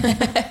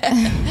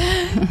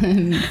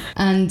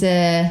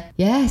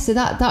 So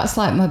that's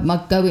like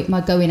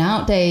my going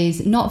out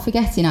days. Not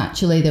forgetting,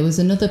 actually, there was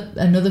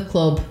another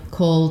club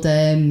called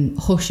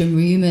Hush and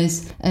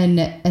Rumours,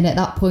 and at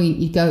that point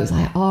you'd go, it's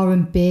like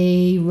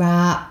R&B,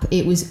 rap.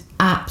 It was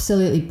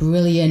absolutely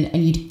brilliant,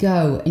 and you'd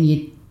go and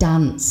you'd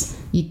dance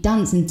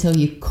until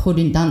you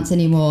couldn't dance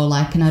anymore.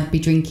 And I'd be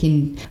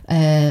drinking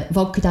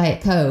vodka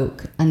Diet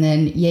Coke and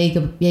then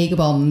Jaeger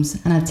bombs,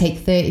 and I'd take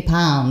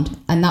 £30,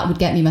 and that would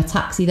get me my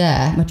taxi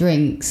there, my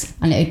drinks,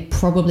 and it'd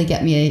probably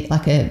get me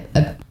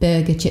a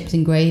burger, chips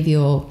and gravy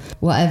or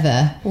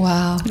whatever.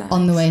 Wow.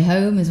 On the way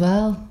home as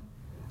well.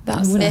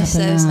 That's miss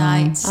those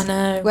nights. I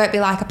know. Where it'd be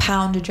like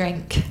 £1 a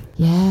drink.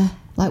 Yeah.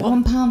 Like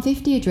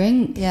 £1.50 a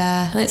drink.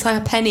 Yeah. And it's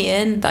like a penny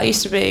in. That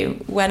used to be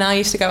when I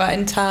used to go out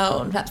in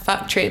town, that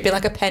factory, it'd be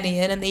like a penny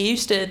in, and they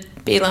used to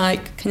be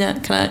like, can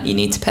I you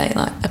need to pay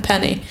like a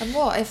penny. And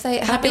what if they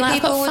how I'd be many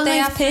like, people "I've got would they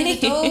have 5p." through the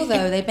door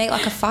though? They'd make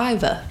like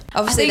 £5.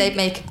 Obviously they'd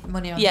make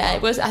money on Yeah,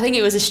 top. I think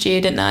it was a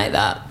student night,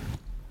 that.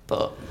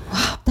 But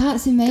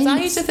That's immense. I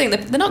used to think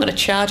that they're not going to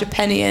charge a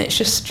penny in, it's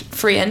just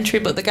free entry,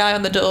 but the guy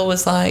on the door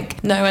was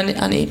like, no, I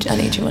need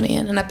your money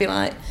in, and I'd be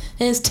like,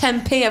 here's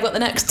 10p, I've got the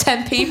next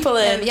 10 people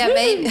in. Yeah,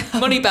 maybe.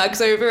 Money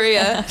bags over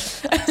here.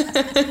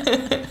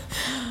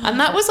 And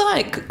that was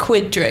like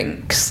quid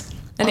drinks,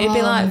 and it'd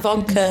be like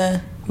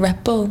vodka,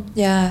 Red Bull.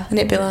 Yeah. And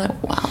it'd be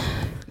like, wow.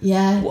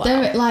 Yeah.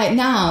 Wow. Like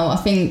now, I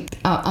think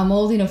I'm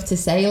old enough to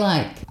say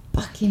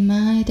back in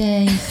my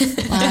day,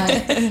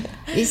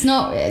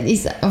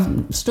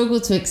 I've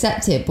struggled to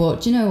accept it,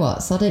 but do you know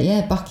what? Sod it,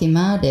 yeah, back in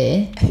my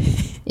day,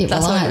 it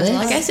was like this.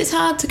 I guess it's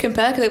hard to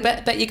compare, because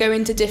I bet you go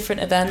into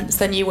different events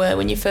than you were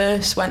when you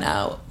first went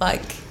out.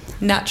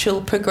 Natural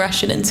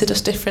progression into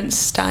just different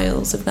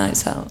styles of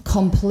nights out.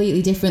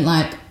 Completely different.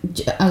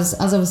 As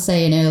I was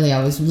saying earlier,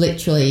 I was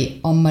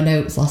literally on my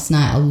notes last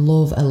night. I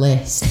love a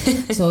list.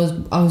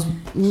 So I was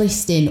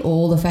listing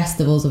all the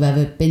festivals I've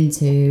ever been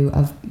to.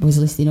 I was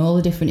listing all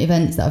the different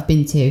events that I've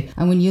been to.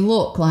 And when you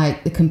look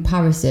the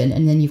comparison,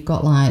 and then you've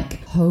got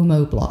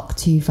Homo Block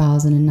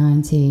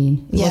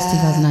 2019. It was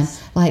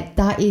 2009.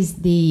 That is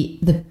the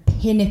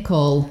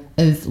pinnacle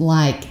of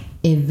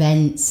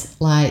events.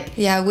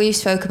 Yeah, we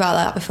spoke about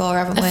that before,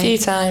 haven't we? A few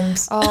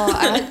times.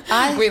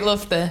 I we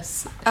love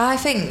this. I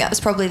think that was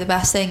probably the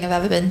best thing I've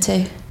ever been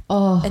to.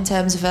 In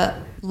terms of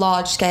a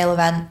large scale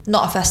event,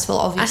 not a festival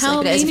obviously, How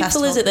but it is a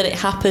meaningful festival. is it that it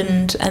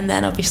happened, and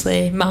then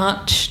obviously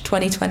March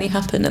 2020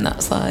 happened, and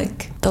that's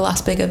the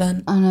last big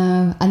event? I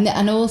know.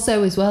 And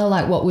also as well,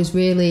 what was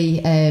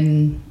really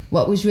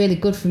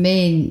good for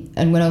me,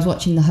 and when I was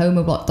watching the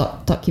Homo Block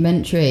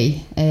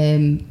documentary,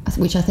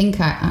 which I think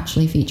I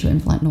actually feature in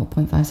for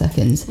 0.5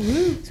 seconds.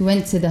 So we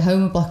went to the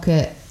Homo Block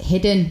at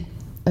Hidden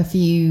a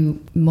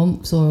few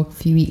months or a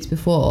few weeks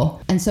before,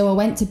 and so I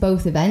went to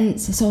both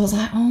events. So I was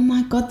like, oh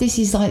my god, this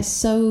is like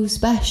so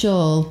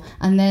special.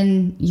 And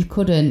then you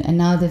couldn't, and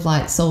now they've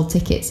like sold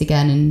tickets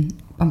again, and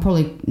I'm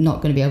probably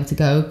not going to be able to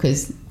go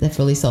because they're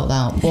fully sold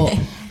out. But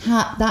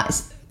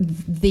that's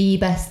the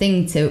best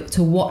thing,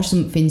 to watch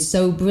something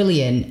so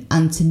brilliant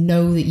and to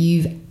know that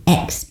you've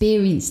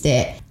experienced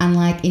it, and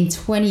like in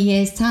 20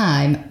 years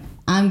time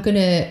I'm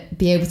gonna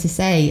be able to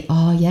say,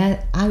 oh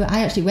yeah,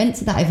 I actually went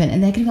to that event,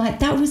 and they're gonna be like,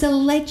 that was a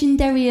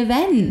legendary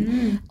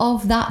event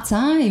of that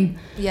time.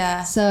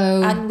 Yeah.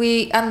 So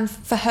and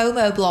for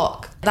Homo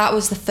Block, that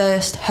was the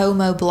first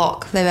Homo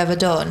Block they've ever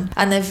done,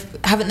 and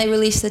haven't they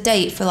released the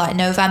date for like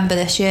November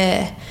this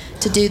year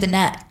to do the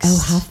next?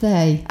 Oh, have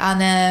they?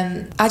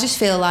 And I just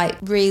feel like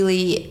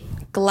really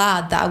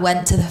glad that I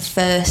went to the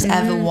first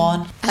ever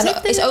one. And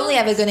it's only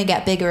ever going to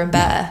get bigger and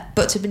better,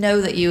 but to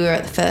know that you were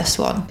at the first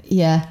one.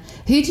 Yeah.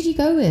 Who did you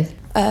go with?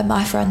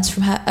 My friends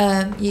from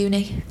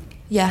uni.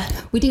 Yeah.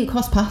 We didn't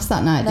cross paths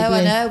that night, did we? No,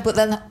 I know, but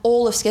then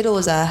all of Skiddle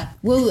was there.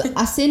 Well,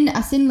 I seen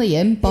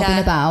Liam bobbing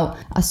about.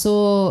 I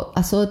saw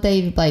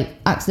David like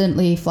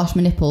accidentally flash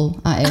my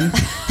nipple at him.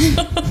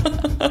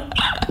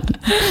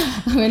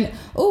 I went,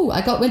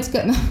 went to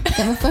get my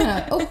phone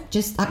out. Oh,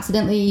 just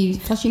accidentally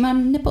flashing my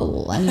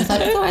nipple. And he's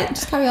like, all right,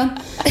 just carry on.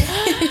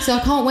 So I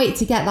can't wait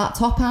to get that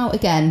top out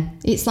again.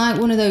 It's like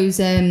one of those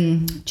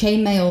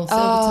chainmail silver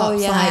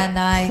tops, like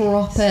nice.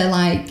 Proper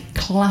like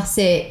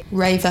classic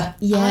raver.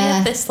 Yeah. I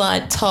have this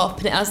like top,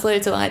 and it has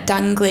loads of like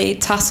dangly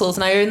tassels,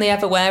 and I only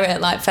ever wear it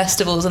at like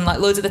festivals, and like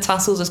loads of the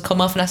tassels has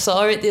come off, and I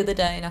saw it the other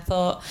day and I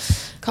thought,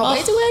 can't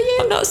wait to wear you.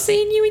 I've not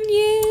seen you in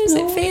years.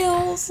 It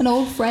feels an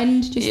old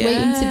friend just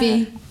waiting to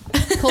be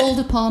called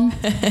upon.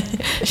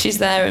 She's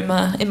there in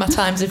my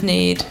times of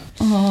need.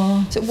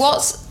 Oh. So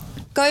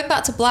going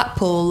back to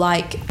Blackpool,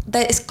 like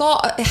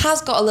it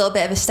has got a little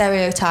bit of a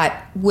stereotype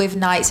with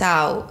nights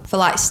out for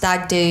like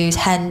stag do's,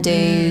 hen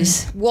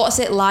do's. What's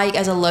it like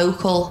as a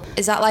local?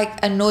 Is that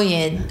like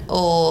annoying,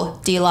 or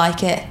do you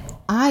like it?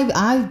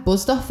 I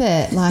buzzed off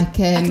it. Like I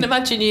can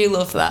imagine you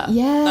love that.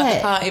 Yeah, like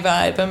the party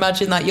vibe.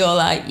 Imagine that you're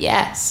like,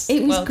 yes.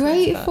 It was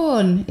great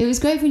fun. It was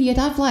great fun. You'd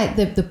have like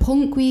the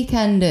punk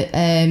weekend at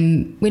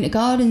Winter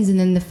Gardens, and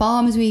then the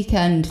farmers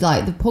weekend.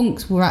 Like the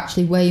punks were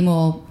actually way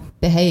more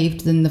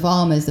behaved than the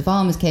farmers. The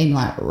farmers came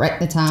like wreck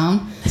the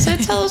town. So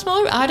tell us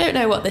more. I don't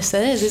know what this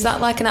is. Is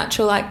that like an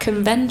actual like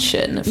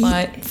convention of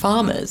like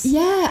farmers?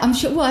 Yeah, I'm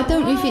sure. Well, I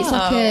don't know if it's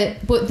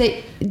like but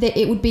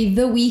it would be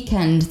the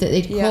weekend that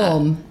they'd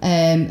come,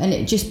 and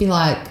it'd just be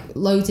like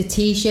loads of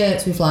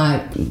t-shirts with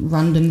like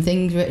random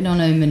things written on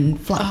them and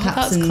flat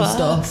caps and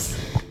stuff.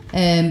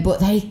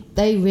 But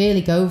they really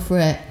go for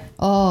it.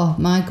 Oh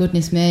my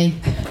goodness me.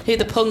 Who,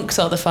 the punks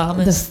or the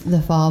farmers?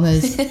 The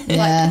farmers.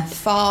 Yeah. Like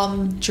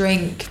farm,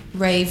 drink,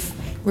 rave,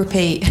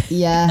 repeat.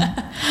 Yeah.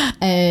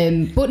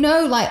 But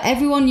no, like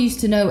everyone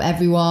used to know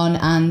everyone,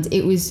 and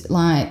it was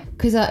like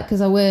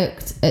because I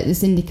worked at the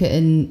syndicate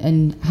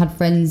and had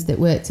friends that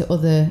worked at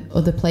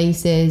other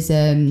places.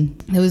 There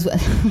was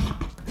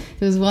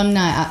one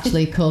night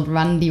actually called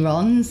Randy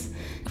Ron's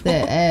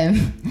that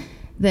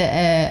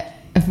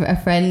a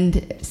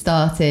friend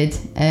started.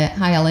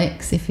 Hi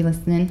Alex, if you're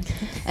listening.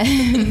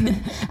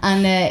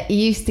 And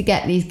he used to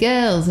get these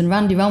girls, and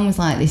Randy Ron was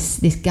like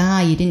this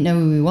guy, you didn't know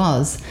who he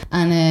was,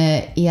 and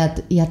he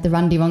had the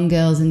Randy Ron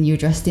girls, and you were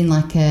dressed in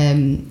like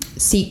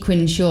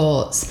sequin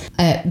shorts,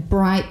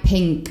 bright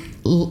pink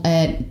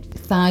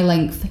thigh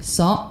length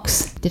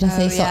socks. Did I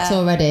say socks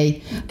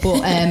already?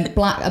 But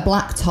a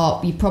black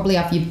top. You probably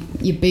have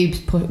your boobs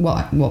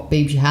what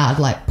boobs you had,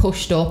 like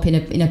pushed up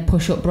in a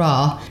push up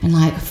bra, and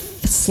like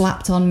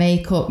slapped on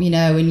makeup, you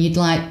know, and you'd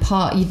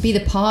be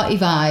the party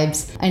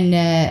vibes,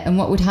 and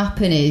what would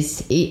happen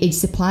is he'd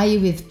supply you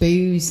with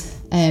booze,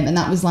 and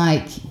that was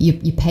like your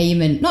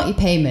payment, not your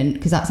payment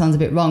because that sounds a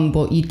bit wrong,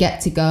 but you'd get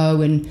to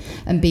go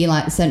and be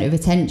like the centre of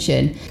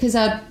attention, because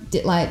I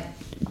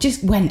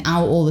just went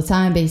out all the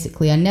time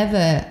basically. I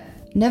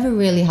never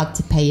really had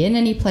to pay in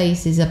any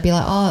places. I'd be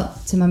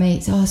like, to my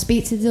mates,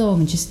 speak to the dorm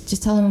and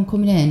just tell them I'm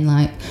coming in.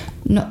 Like,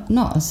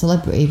 not a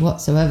celebrity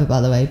whatsoever,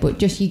 by the way, but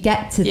just you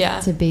get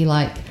to be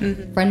like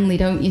friendly,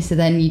 don't you? So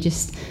then you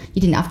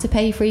didn't have to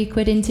pay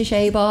 £3 into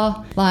Shea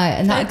Bar, like,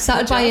 and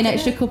that'd buy you an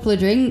extra couple of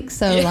drinks.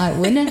 So like,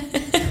 winner.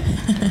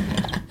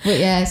 But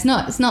yeah, it's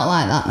not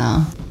like that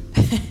now.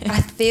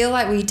 I feel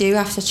like we do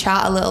have to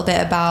chat a little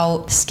bit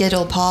about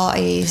Skiddle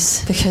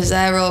parties, because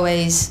they're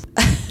always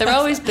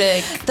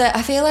big.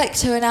 I feel like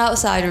to an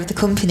outsider of the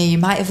company, you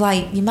might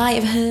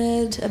have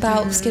heard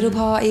about Skiddle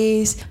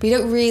parties, but you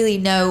don't really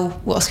know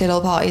what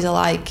Skiddle parties are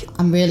like.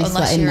 I'm really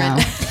sweating now.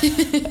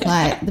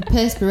 Like the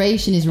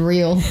perspiration is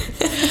real.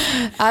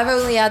 I've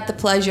only had the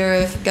pleasure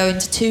of going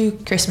to 2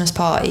 Christmas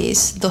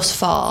parties thus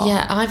far.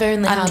 Yeah, I've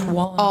only had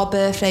one. Our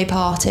birthday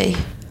party.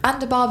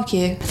 And a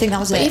barbecue. I think that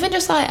was But it. even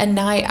just like a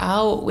night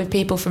out with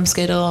people from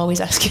Skiddle always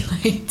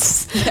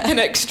escalates an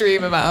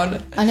extreme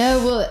amount. I know.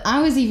 Well,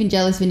 I was even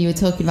jealous when you were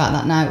talking about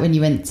that night when you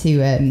went to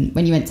Hidden and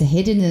went to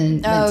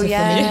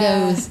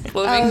Flamingos. Flamingos.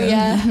 Oh,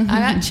 yeah. I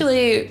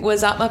actually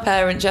was at my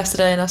parents'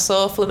 yesterday and I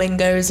saw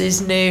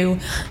Flamingos' new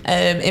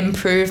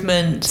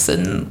improvements,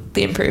 and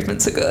the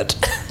improvements are good.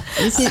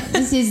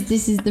 This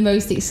is the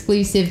most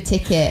exclusive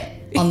ticket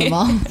on the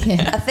market.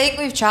 I think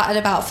we've chatted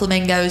about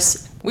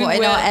Flamingos We in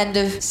will. our end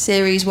of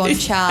series 1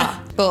 chat.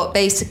 But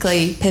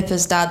basically,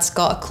 Pippa's dad's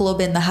got a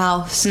club in the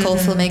house called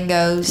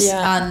Flamingos.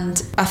 Yeah.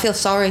 And I feel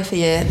sorry for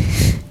you.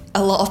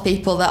 A lot of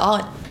people that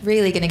aren't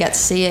really going to get to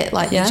see it,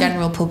 like the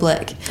general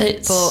public.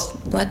 It's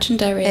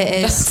legendary.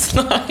 It is.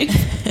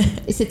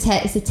 It's a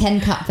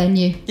 10-cap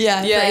venue.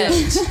 Yeah, Yeah,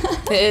 pretty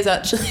much. it is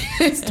actually.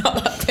 It's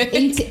not that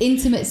big.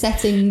 Intimate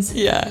settings.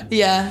 Yeah.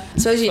 Yeah. I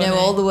suppose you know Funny.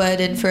 all the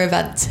wording for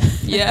event.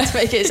 Yeah. To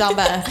make it sound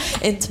better.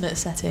 Intimate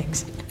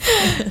settings.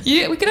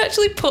 We could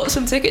actually put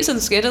some tickets on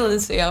Skiddle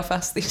and see how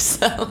fast these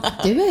sell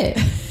out. Do it.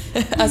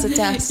 As a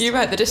test. You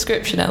write the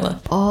description,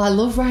 Ella. Oh, I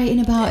love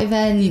writing about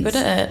events. You're good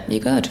at it. You're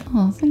good.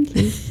 Oh, thank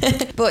you.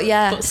 But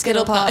yeah, But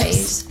Skiddle Skiddle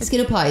parties.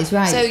 Skiddle parties,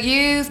 right? So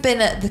you've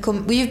been at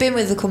you've been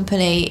with the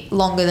company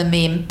longer than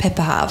me and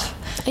Pippa have.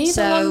 Are you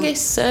the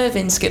longest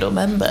serving Skiddle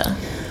member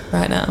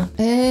right now?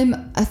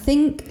 I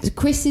think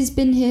Chris has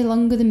been here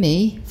longer than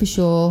me for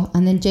sure,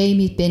 and then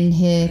Jamie's been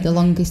here the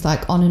longest,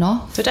 like on and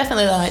off. So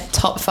definitely like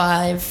top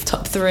 5,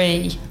 top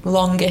 3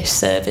 longest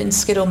serving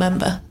Skiddle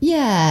member.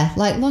 Yeah,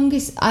 like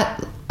longest.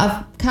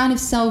 I've kind of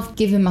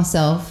self-given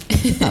myself,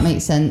 if that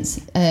makes sense,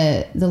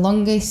 the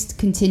longest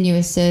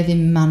continuous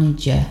serving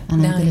manager,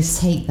 and I'm going to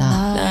take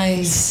that.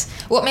 Nice.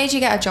 What made you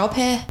get a job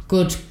here?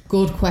 Good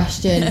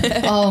question.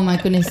 Oh my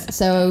goodness.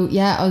 So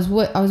yeah, I was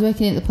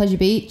working at the Pleasure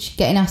Beach,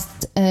 getting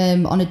asked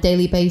on a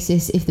daily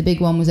basis if the big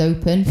one was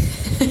open.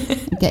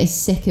 I'm getting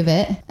sick of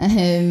it.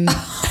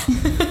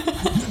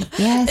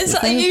 Yes, Is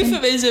that a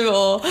euphemism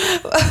or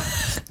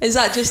is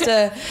that just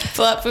a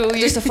Blackpool,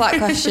 just a flat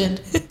question?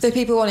 The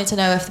people wanted to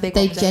know if the big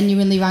They one was open.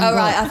 genuinely rang Oh up.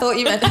 right, I thought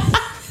you meant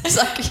it's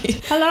like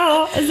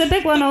Hello, is the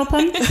big one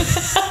open?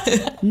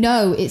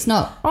 No, it's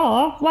not.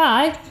 Oh,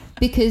 why?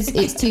 Because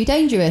it's too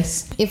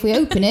dangerous. If we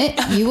open it,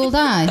 you will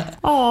die.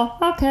 Oh,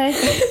 okay.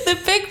 The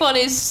big one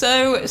is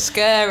so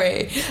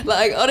scary.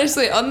 Like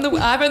honestly,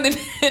 I've only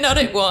been on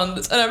it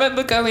once, and I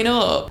remember going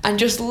up and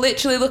just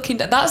literally looking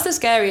down. That's the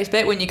scariest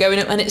bit when you're going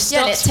up and it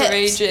Yeah, and stops it for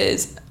tips.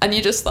 ages, and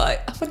you're just like,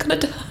 am I gonna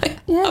die?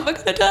 Yeah. Am I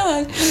gonna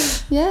die?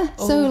 Yeah.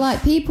 So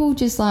like people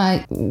just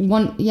like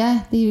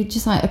they would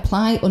just like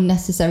apply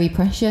unnecessary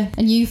pressure,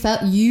 and you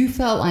felt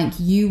like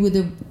you were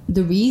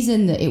the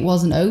reason that it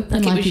wasn't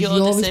open. Like it Like was it's your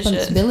your decision.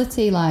 responsibility.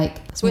 Like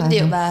it's windy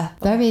up there.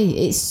 Very.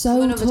 It's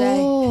so Another day.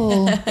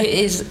 tall. It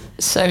is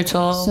so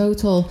tall. So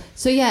tall.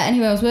 So yeah,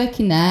 anyway, I was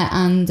working there,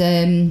 and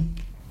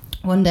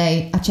one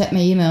day I checked my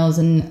emails,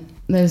 and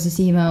there was this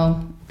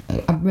email.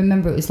 I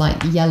remember it was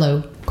like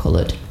yellow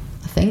coloured,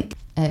 I think,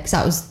 because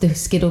that was the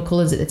Skiddle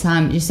colours at the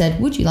time. It just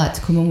said, "Would you like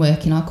to come and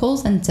work in our call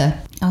centre?"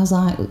 I was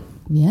like,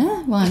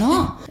 "Yeah, why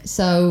not?"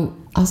 So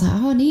I was like,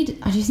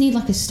 I just need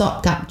like a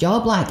stopgap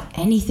job. Like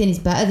anything is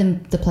better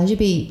than the Pleasure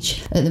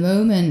Beach at the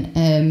moment.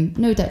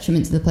 No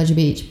detriment to the Pleasure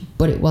Beach,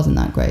 but it wasn't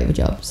that great of a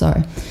job.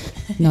 Sorry,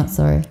 not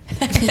sorry.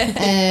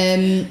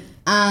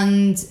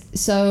 And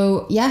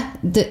so yeah,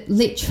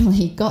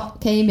 literally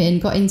got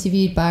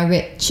interviewed by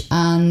Rich,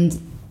 and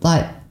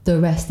like the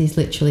rest is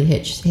literally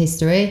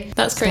history.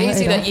 That's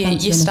crazy Started that off you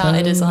answering the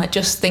started as phone. like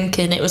just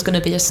thinking it was going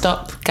to be a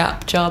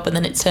stopgap job, and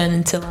then it turned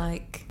into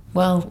like,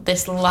 well,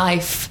 this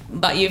life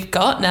that you've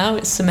got now.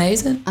 It's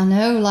amazing. I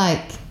know,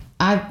 like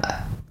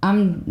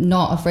I'm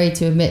not afraid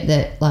to admit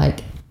that like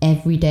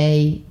every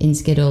day in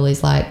Skiddle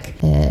is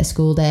like a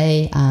school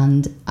day,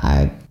 and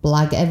I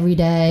blag every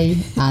day,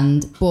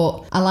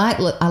 but I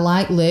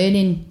like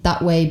learning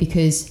that way,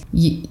 because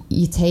you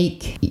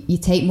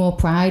take more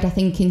pride, I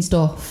think, in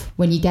stuff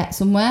when you get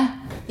somewhere.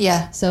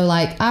 Yeah. So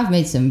like I've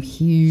made some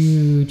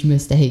huge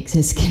mistakes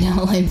at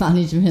Skiddle in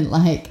management.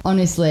 Like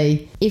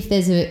honestly, if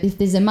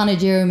there's a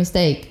managerial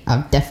mistake,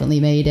 I've definitely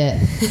made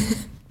it.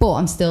 But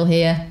I'm still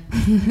here.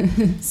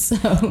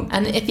 So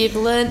And if you've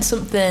learned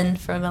something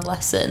from a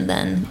lesson,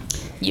 then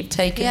you've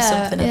taken Yeah.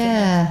 something of it.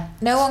 yeah.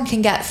 No one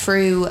can get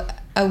through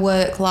a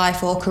work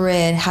life or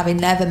career having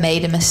never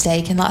made a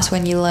mistake, and that's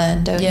when you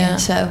learn, don't Yeah. you?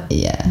 So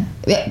Yeah.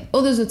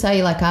 Others will tell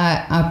you like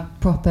I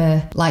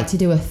proper like to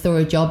do a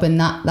thorough job, and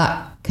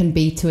that can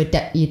be to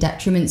your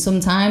detriment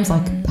sometimes,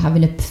 like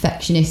having a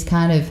perfectionist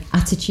kind of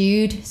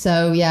attitude.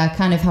 So yeah, I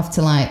kind of have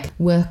to like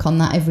work on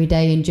that every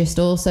day, and just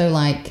also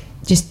like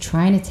just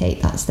trying to take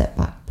that step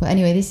back. But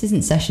anyway, this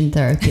isn't session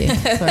therapy.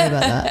 Sorry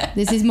about that.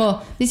 This is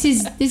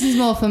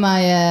more for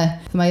my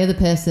other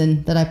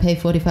person that I pay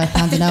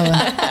 £45 an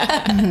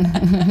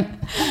hour.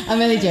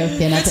 I'm only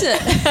joking.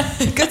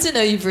 good to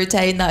know you've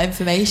retained that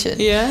information.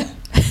 Yeah.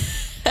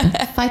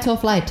 Fight or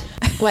flight.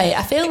 Wait,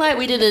 I feel like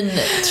we didn't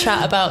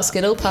chat about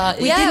Skiddle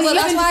parties. Yeah, well,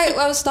 that's why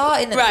I was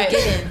starting at Right. the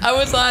beginning. I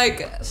was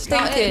like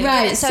thinking.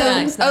 Right,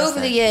 So so over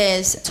the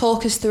years,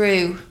 talk us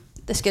through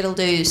the Skiddle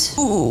do's.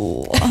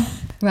 Ooh.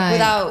 Right.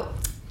 Without,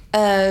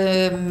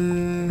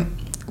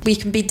 we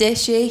can be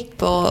dishy,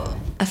 but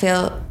I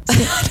feel...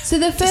 So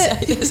the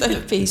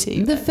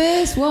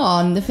first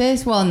one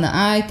that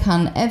I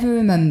can ever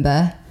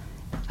remember,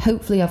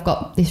 hopefully I've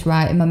got this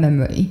right in my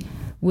memory,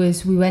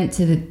 was we went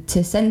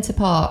to Centre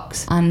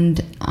Parks,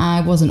 and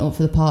I wasn't up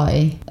for the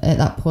party at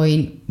that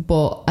point,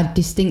 but I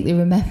distinctly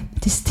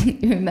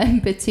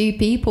remember two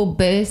people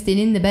bursting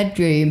in the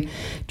bedroom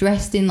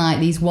dressed in like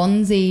these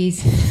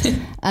onesies,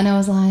 and I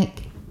was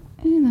like,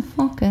 who the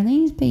fuck are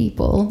these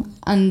people?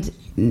 And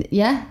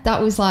yeah,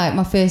 that was like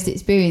my first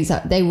experience.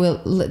 They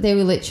were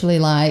literally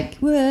like,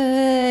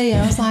 way,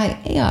 and I was like,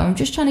 yeah, I'm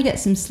just trying to get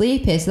some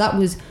sleep here. So I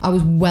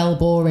was well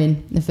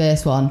boring the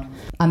first one.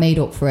 I made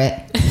up for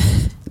it.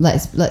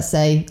 Let's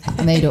say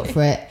I made up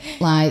for it.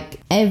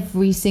 Like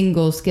every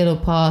single Skiddle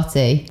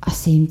party, I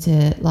seemed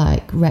to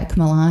like wreck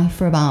my life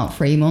for about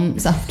 3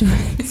 months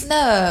afterwards.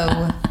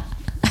 No.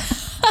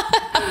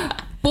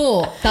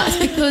 But that's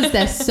because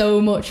they're so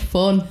much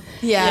fun.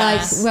 Yeah.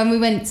 Like when we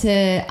went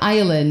to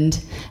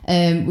Ireland,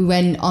 we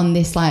went on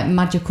this like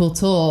magical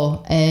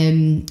tour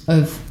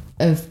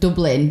of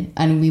Dublin,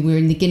 and we were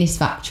in the Guinness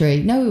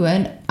factory. No, we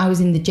weren't. I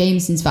was in the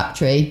Jameson's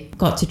factory.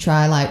 Got to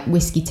try like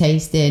whiskey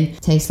tasting,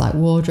 tastes like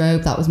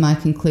wardrobe. That was my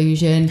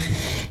conclusion.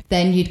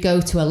 Then you'd go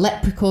to a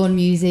leprechaun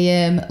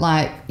museum.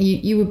 Like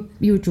you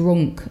were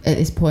drunk at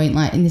this point,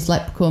 like in this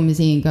leprechaun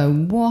museum,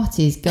 going, what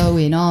is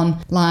going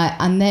on? Like,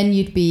 and then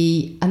you'd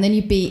be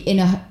in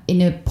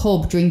a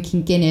pub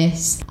drinking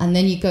Guinness, and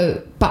then you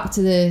go back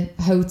to the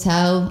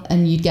hotel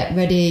and you'd get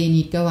ready and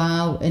you'd go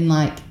out, and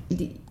like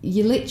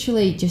you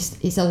literally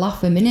just, it's a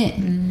laugh a minute.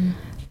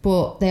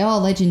 But they are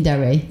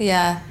legendary.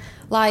 Yeah.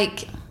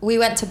 Like, we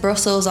went to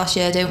Brussels last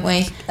year, didn't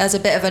we? As a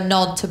bit of a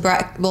nod to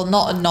Brexit. Well,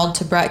 not a nod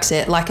to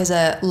Brexit, like as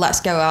a let's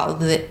go out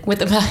with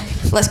the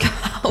bag. Let's go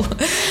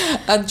out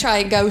and try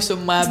and go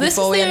somewhere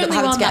before we end up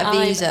having to get a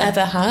visa. I've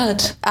ever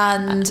had.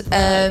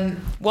 And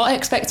what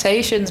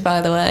expectations,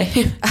 by the way?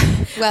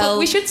 Well, but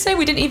we should say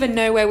we didn't even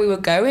know where we were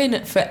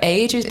going for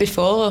ages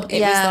before.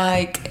 It was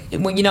like,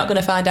 well, you're not going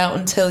to find out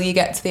until you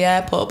get to the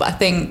airport. But I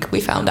think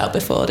we found out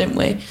before, didn't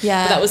we?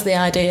 Yeah. But that was the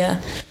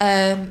idea.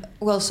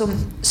 Well, someone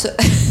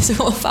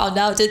found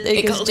out, didn't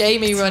they? Because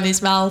Jamie run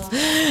his mouth,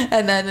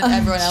 and then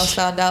everyone else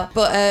found out.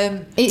 But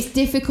it's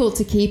difficult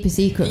to keep a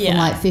secret from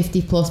like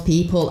 50 plus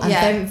people, and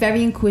very,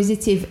 very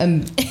inquisitive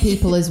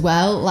people as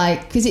well.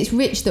 Like, because it's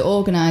Rich that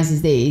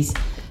organises these.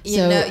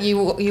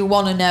 You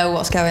want to know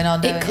what's going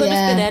on. It could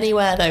have been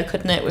anywhere though,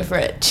 couldn't it? With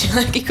Rich,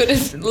 like he could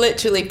have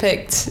literally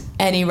picked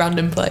any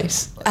random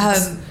place.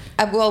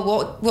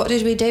 Well, what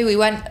did we do?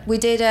 We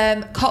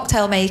did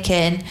cocktail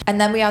making,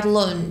 and then we had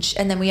lunch,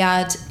 and then we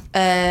had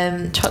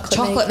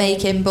chocolate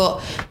making,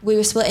 but we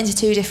were split into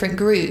two different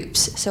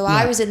groups. So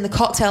I was in the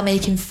cocktail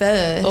making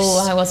first.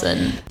 Oh, I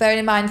wasn't. Bearing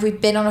in mind we'd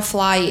been on a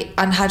flight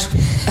and had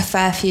a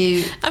fair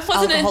few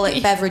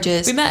alcoholic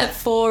beverages. We met at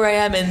 4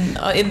 a.m. in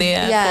the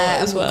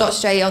airport as well. Got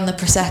straight on the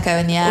prosecco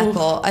in the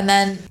airport. And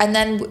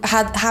then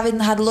having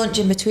had lunch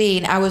in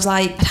between, I was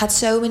like, I'd had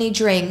so many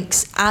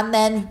drinks and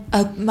then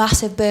a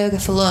massive burger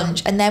for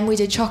lunch, and then we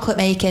did chocolate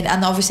making,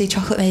 and obviously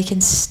chocolate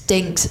making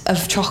stinks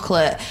of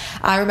chocolate.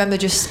 I remember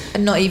just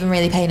not even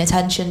really paying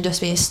attention,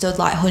 just being stood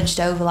like hunched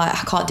over, like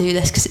I can't do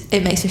this because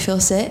it makes me feel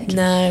sick.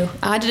 No,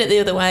 I did it the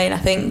other way, and I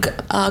think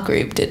our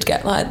group did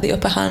get like the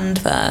upper hand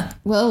there.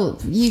 Well,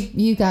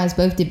 you guys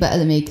both did better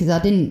than me, because I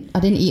didn't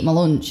eat my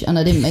lunch and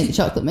I didn't make the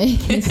chocolate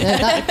making, so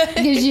that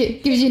gives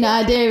you an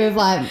idea of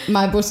like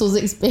my Brussels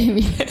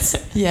experience.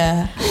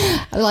 Yeah.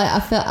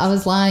 Like I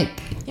was like,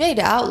 you made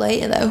it out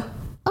later though.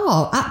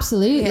 Oh,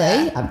 absolutely.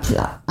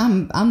 Yeah.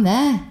 I'm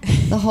there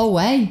the whole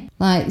way.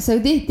 Like, so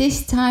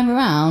this time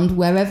around,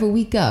 wherever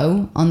we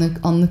go on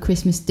the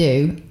Christmas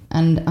do,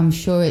 and I'm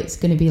sure it's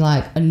going to be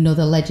like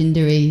another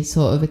legendary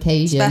sort of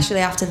occasion. Especially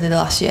after the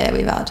last year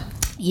we've had.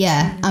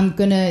 Yeah, I'm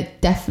going to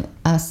definitely,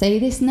 I'll say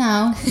this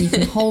now, you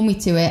can hold me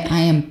to it, I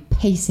am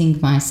pacing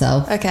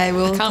myself. Okay,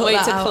 I can't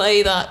wait to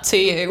play that to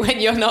you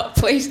when you're not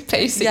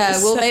pacing. Yeah,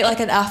 yourself. we'll make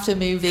like an after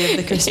movie of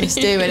the Christmas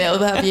do, and it'll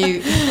have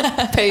you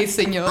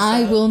pacing yourself.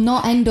 I will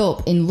not end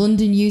up in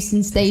London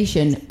Euston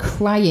Station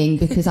crying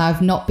because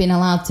I've not been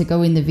allowed to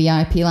go in the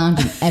VIP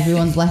lounge and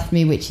everyone's left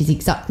me, which is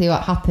exactly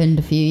what happened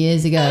a few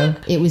years ago.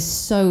 It was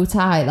so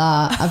tight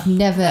that I've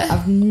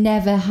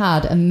never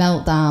had a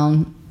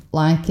meltdown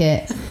like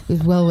it. It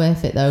was well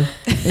worth it though.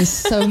 It was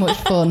so much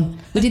fun.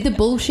 We did the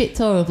bullshit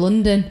tour of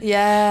London.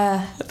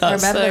 Yeah, I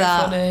remember so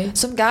that. Funny.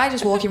 Some guy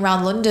just walking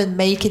around London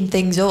making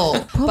things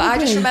up. Probably. But I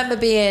just remember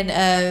being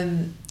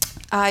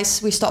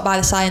we stopped by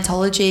the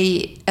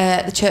Scientology,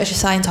 the Church of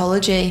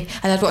Scientology,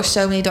 and I'd watched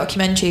so many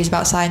documentaries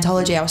about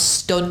Scientology. I was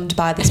stunned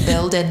by this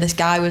building. This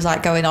guy was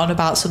like going on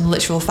about some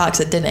literal facts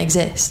that didn't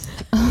exist.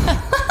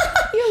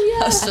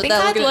 I think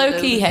I'd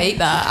low-key hate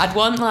that. I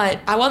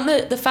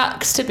want the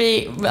facts to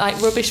be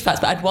like rubbish facts,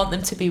 but I'd want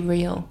them to be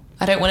real.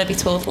 I don't want to be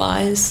told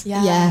lies.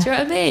 Yeah. Do you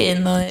know what I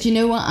mean? Like, do you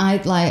know what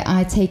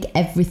I take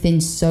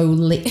everything so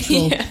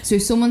literal. Yeah. So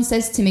if someone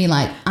says to me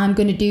like, I'm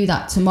going to do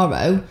that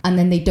tomorrow, and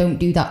then they don't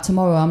do that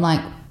tomorrow, I'm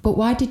like, but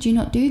why did you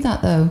not do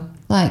that though?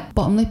 Like,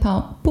 bottom lip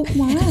out, but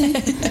why?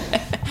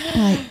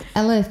 Like,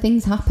 Ella,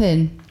 things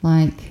happen.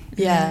 Like,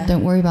 Yeah.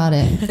 don't worry about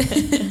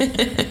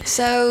it.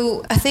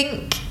 So I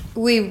think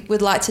we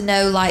would like to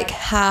know like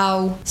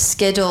how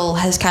Skiddle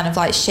has kind of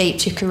like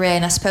shaped your career,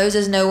 and I suppose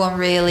there's no one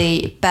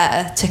really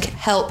better to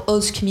help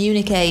us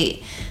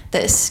communicate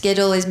that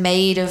Skiddle is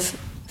made of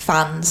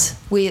fans.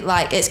 We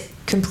like, it's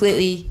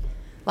completely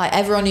like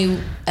everyone who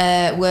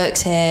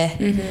works here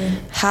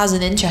has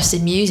an interest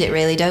in music,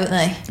 really, don't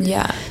they?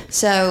 Yeah.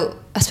 So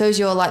I suppose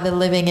you're like the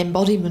living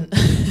embodiment.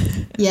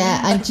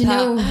 Yeah, and do you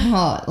know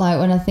what? Like,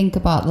 when I think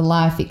about the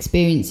life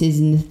experiences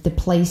and the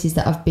places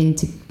that I've been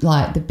to,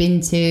 like,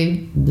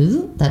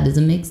 that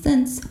doesn't make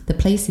sense. The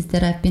places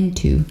that I've been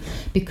to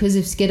because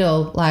of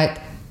Skiddle, like,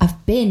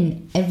 I've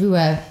been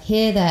everywhere,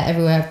 here, there,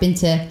 everywhere. I've been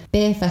to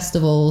beer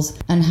festivals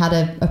and had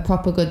a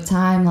proper good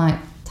time, like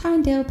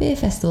Tynedale Beer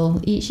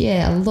Festival each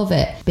year. I love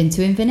it. Been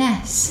to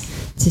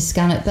Inverness, to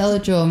Scan at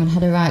Belladrum, and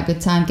had a right good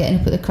time getting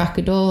up at the crack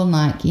of dawn,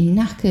 like you're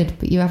knackered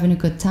but you're having a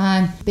good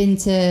time. Been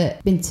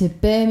to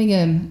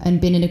Birmingham and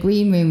been in a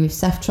green room with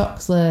Seth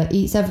Troxler,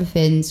 Eats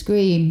Everything,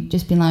 Scream,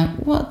 just been like,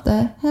 what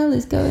the hell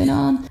is going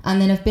on?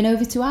 And then I've been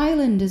over to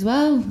Ireland as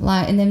well,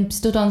 like, and then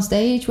stood on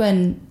stage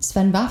when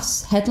Sven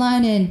Vath's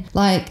headlining.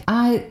 Like,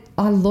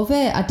 I love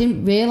it. I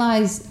didn't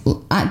realise,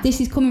 this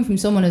is coming from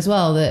someone as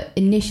well that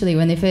initially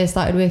when they first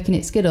started working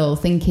at Skiddle,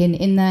 thinking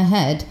in their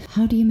head,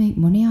 how do you make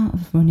money out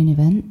of running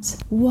events?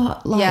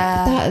 What? Like,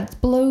 that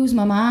blows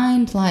my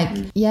mind. Like,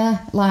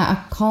 yeah, like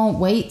I can't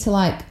wait to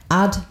like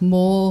add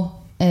more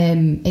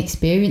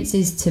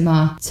experiences to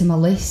my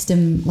list,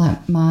 and like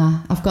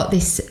I've got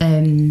this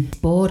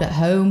board at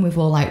home with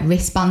all like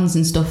wristbands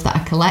and stuff that I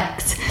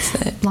collect,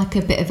 like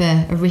a bit of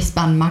a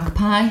wristband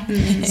magpie.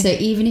 So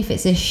even if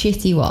it's a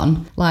shitty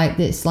one, like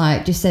that's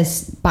like just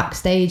says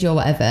backstage or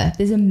whatever,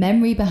 there's a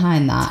memory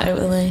behind that.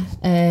 Totally.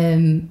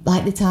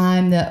 Like the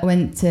time that I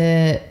went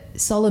to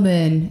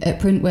Solomon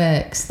at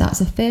Printworks, that's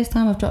the first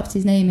time I've dropped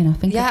his name in. I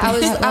think. Yeah,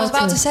 I was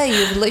about to say,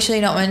 you've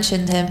literally not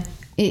mentioned him.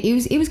 He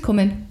was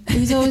coming. He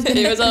was always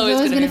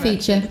going to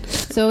feature.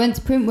 So I went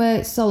to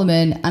Printworks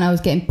Solomon and I was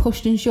getting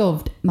pushed and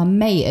shoved. My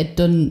mate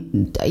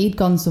he'd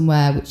gone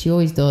somewhere, which he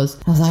always does.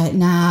 I was like,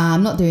 nah,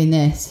 I'm not doing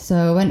this. So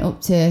I went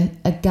up to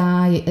a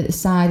guy at the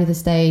side of the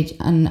stage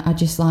and I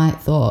just like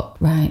thought,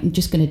 right, I'm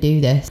just going to do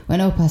this.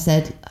 Went up, I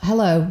said,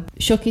 hello,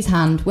 shook his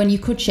hand when you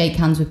could shake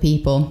hands with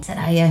people. I said,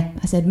 hiya.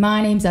 I said,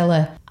 my name's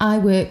Ella. I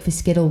work for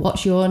Skiddle.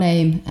 What's your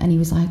name? And he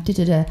was like,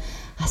 da-da-da.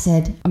 I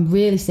said, I'm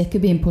really sick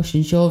of being pushed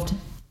and shoved.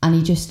 And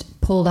he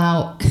just pulled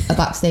out a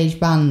backstage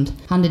band,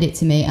 handed it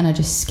to me, and I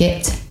just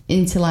skipped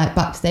into like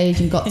backstage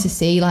and got to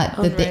see like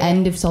the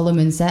end of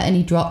Solomon's set, and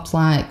he dropped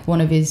like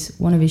one of his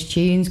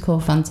tunes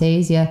called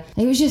Fantasia.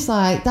 It was just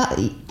like that.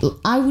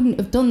 I wouldn't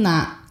have done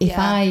that if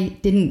I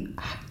didn't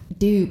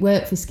do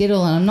work for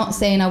Skiddle, and I'm not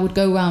saying I would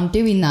go around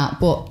doing that,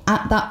 but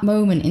at that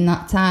moment in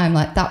that time,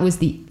 like that was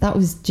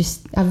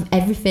just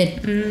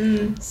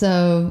everything.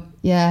 So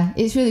yeah,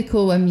 it's really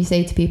cool when you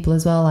say to people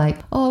as well, like,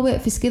 oh, I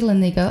work for Skiddle,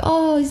 and they go,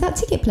 oh, is that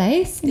Ticket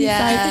Place? And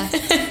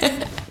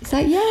it's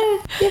like,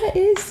 yeah, it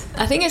is.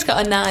 I think it's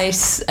got a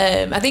nice,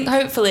 I think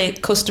hopefully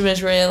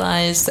customers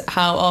realise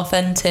how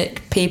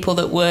authentic people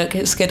that work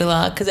at Skiddle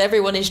are, because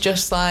everyone is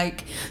just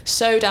like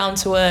so down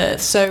to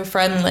earth, so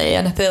friendly,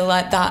 and I feel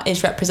like that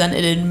is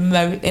represented in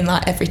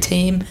like every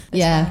team.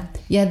 Yeah,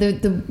 yeah.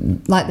 The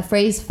like the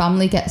phrase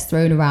family gets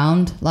thrown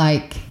around,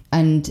 like,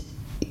 and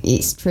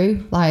it's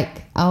true.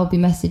 Like, I'll be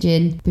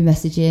messaging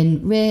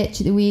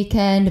Rich at the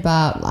weekend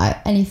about like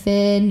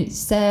anything,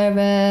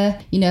 Sarah,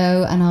 you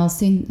know, and I'll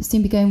soon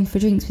be going for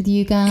drinks with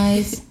you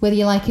guys, whether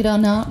you like it or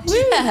not.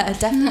 Yeah,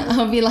 definitely.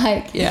 I'll be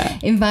like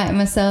inviting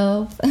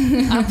myself.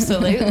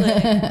 Absolutely.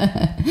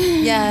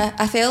 Yeah,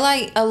 I feel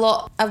like a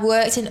lot, I've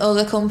worked in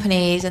other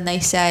companies and they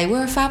say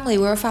we're a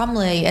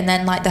family, and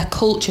then like their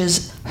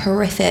culture's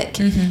horrific,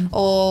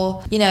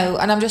 or, you know,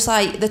 and I'm just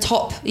like, the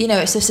top, you know,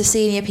 it's just the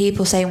senior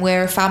people saying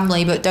we're a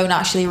family but don't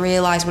actually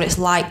realise what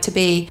it's like to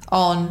be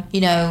on,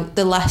 you know,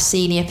 the less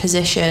senior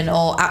position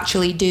or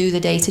actually do the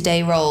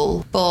day-to-day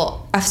role. But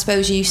I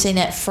suppose you've seen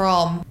it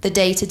from the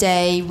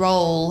day-to-day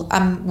role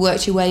and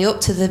worked your way up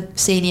to the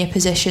senior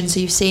position, so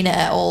you've seen it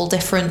at all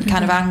different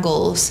kind of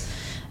angles.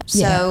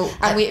 So,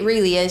 and it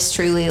really is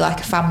truly like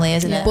a family,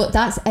 isn't it? But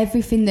that's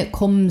everything that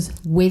comes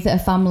with a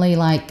family.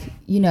 Like,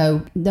 you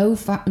know, no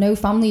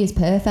family is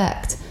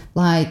perfect.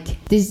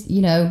 Like, there's,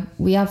 you know,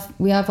 we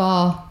have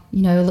our,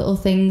 you know, little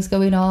things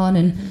going on,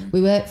 and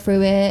we work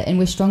through it, and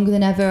we're stronger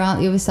than ever out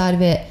the other side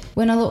of it.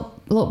 When I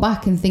look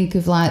back and think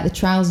of like the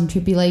trials and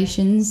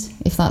tribulations,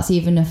 if that's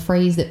even a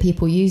phrase that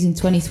people use in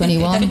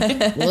 2021,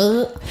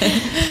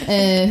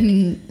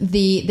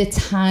 the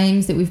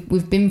times that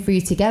we've been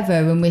through together,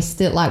 and we're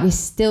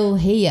still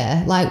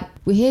here, like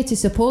we're here to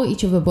support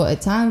each other, but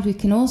at times we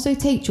can also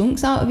take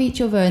chunks out of each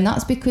other, and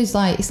that's because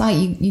like it's like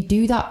you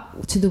do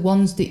that to the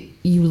ones that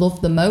you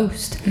love the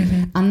most,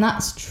 and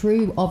that's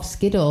true of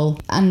Skiddle,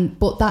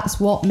 but that's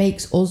what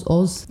makes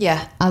us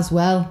as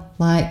well.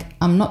 Like,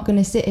 I'm not going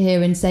to sit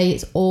here and say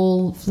it's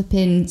all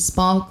flipping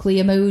sparkly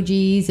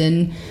emojis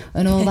and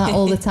all that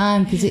all the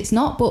time, because it's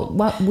not. But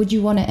what, would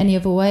you want it any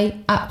other way?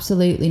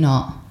 Absolutely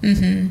not.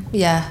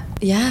 Yeah,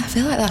 I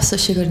feel like that's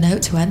such a good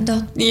note to end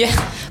on.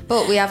 Yeah.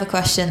 But we have a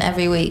question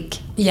every week.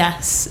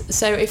 Yes.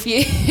 So if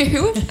you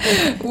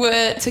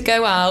were to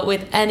go out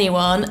with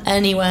anyone,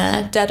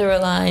 anywhere, dead or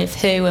alive,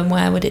 who and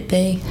where would it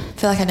be? I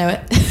feel like I know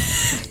it.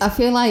 I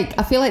feel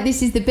like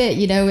this is the bit,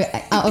 you know,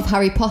 out of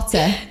Harry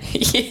Potter.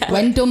 Yeah.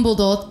 When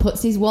Dumbledore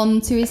puts his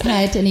wand to his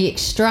head and he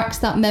extracts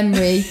that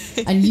memory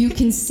and you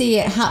can see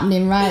it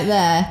happening right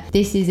there.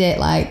 This is it,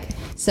 like.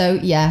 So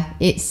yeah,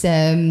 it's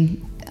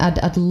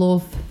I'd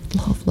love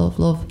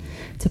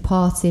to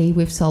party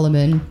with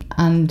Solomon,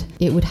 and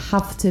it would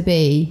have to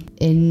be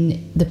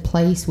in the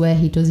place where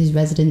he does his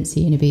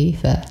residency in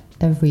Ibiza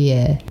every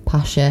year.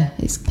 Pasha.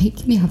 It's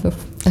making me have a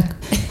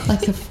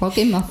frog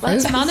in my throat.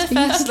 Let's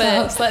manifest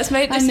this. Let's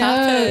make this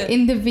happen.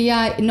 In the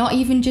VIP, not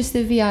even just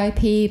the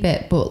VIP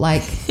bit, but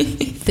like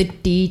the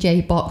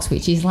DJ box,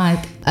 which is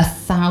like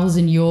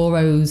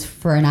 €1,000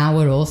 for an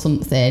hour or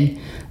something.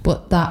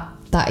 But that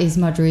is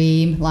my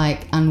dream.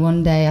 Like, and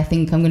one day I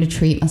think I'm going to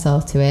treat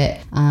myself to it.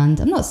 And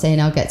I'm not saying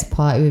I'll get to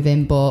party with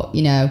him, but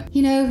you know,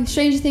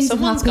 stranger things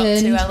Someone's have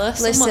happened. got to, Ella.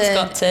 Someone's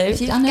got to.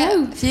 If you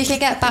can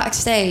get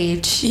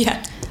backstage.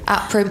 Yeah.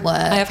 At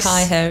Printworks. I have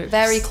high hopes.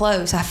 Very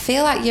close. I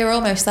feel like you're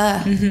almost there.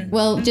 Mm-hmm.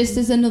 Well, just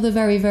as another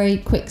very, very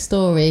quick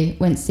story,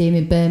 went to see him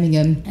in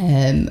Birmingham,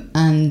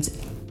 and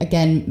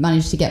again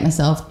managed to get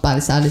myself by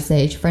the side of the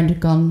stage. Friend had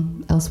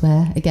gone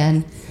elsewhere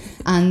again,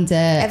 and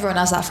everyone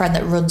has that friend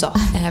that runs off.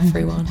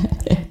 Everyone,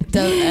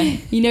 don't they?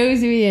 He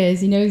knows who he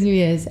is,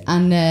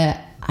 and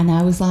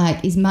I was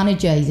like, his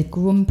manager, he's a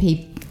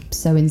grumpy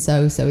so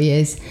he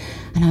is,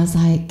 and I was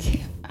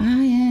like,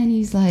 oh yeah, and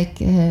he's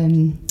like,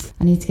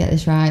 I need to get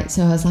this right.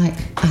 So I was like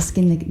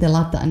asking the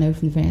lad that I know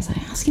from the film, I was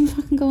like, ask him if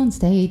I can go on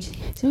stage.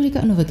 He's already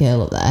got another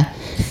girl up there.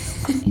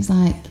 He's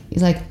like,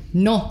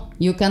 no,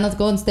 you cannot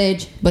go on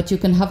stage, but you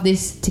can have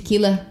this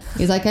tequila.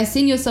 He's like, I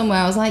seen you somewhere.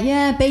 I was like,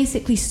 yeah,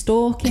 basically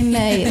stalking,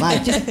 mate.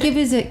 Like, just give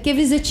us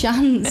a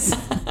chance.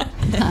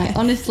 Like,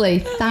 honestly,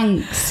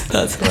 thanks.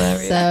 That's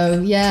hilarious.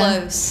 So yeah,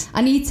 Close.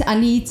 I need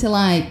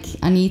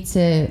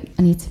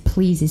to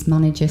please his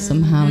manager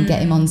somehow and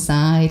get him on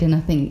side. And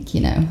I think,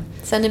 you know,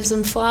 send him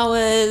some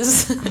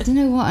flowers. I don't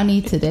know what I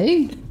need to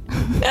do.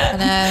 I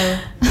know.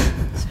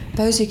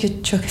 Suppose you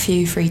could chuck a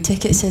few free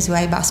tickets his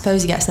way, but I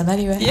suppose he gets them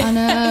anyway. Yeah. I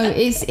know,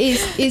 it's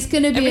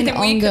going to be Everything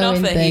an we can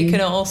ongoing offer, thing. he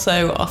can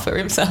also offer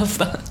himself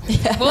that.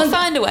 Yeah. We'll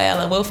find a way,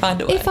 Ella. We'll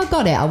find a way. If I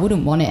got it, I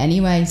wouldn't want it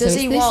anyway. Does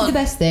he this want is the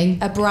best thing.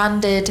 a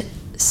branded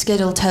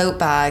Skiddle tote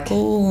bag?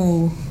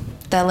 Ooh,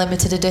 Their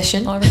limited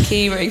edition. or a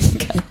key ring.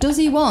 Does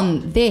he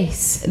want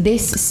this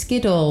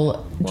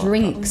Skiddle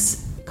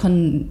drinks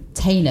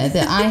container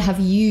that I have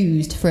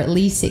used for at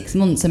least 6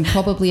 months and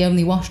probably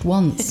only washed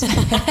once?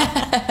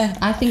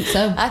 I think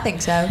so. I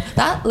think so.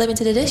 That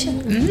limited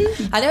edition.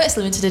 I know it's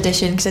limited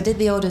edition because I did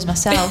the orders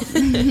myself.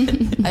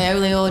 I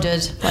only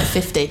ordered like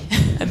 50.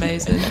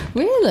 Amazing.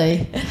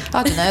 Really?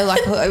 I don't know,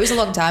 like it was a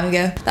long time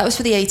ago. That was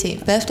for the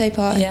 18th birthday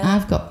party. Yeah.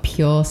 I've got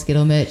pure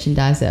Skiddle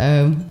merchandise at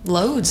home.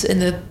 Loads in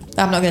the.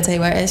 I'm not going to tell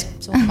you where it is.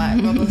 Someone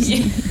might rob us.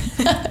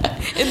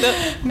 In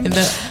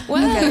the.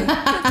 Well,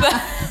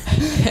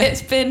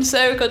 it's been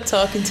so good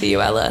talking to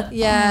you, Ella.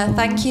 Yeah,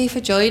 thank you for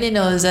joining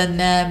us. And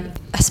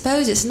I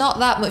suppose it's not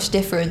that much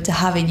different to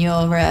having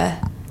your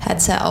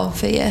headset on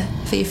for your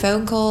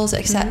phone calls,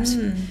 except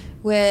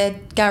we're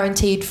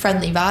guaranteed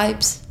friendly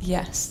vibes.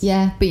 Yes.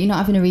 Yeah, but you're not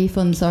having a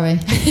refund, sorry.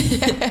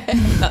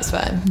 That's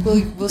fine.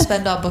 We'll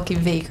spend our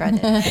booking fee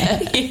credit.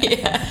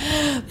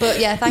 Yeah. But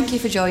yeah, thank you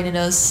for joining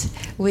us.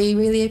 We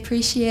really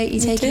appreciate you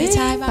taking your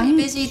time out of Thank your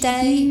busy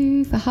day.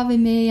 you for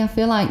having me. I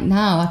feel like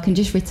now I can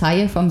just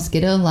retire from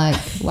Skiddle. Like,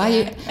 why are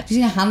you just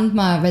going to hand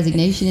my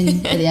resignation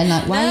in at the end?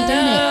 Like, why are you doing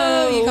it?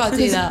 No, you can't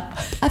do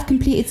that. I've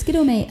completed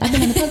Skiddle, mate. I've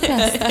been on the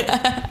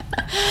podcast.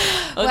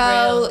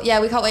 Well, yeah,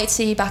 we can't wait to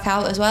see you back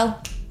out as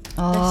well.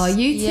 Oh,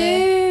 you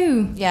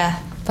too. Yeah.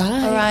 Bye.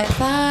 All right,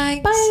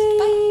 thanks.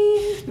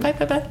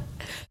 Bye. Bye.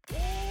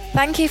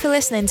 Thank you for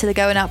listening to the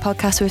Going Out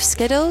podcast with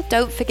Skiddle.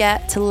 Don't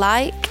forget to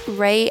like,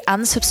 rate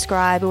and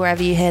subscribe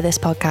wherever you hear this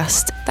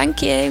podcast.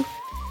 Thank you.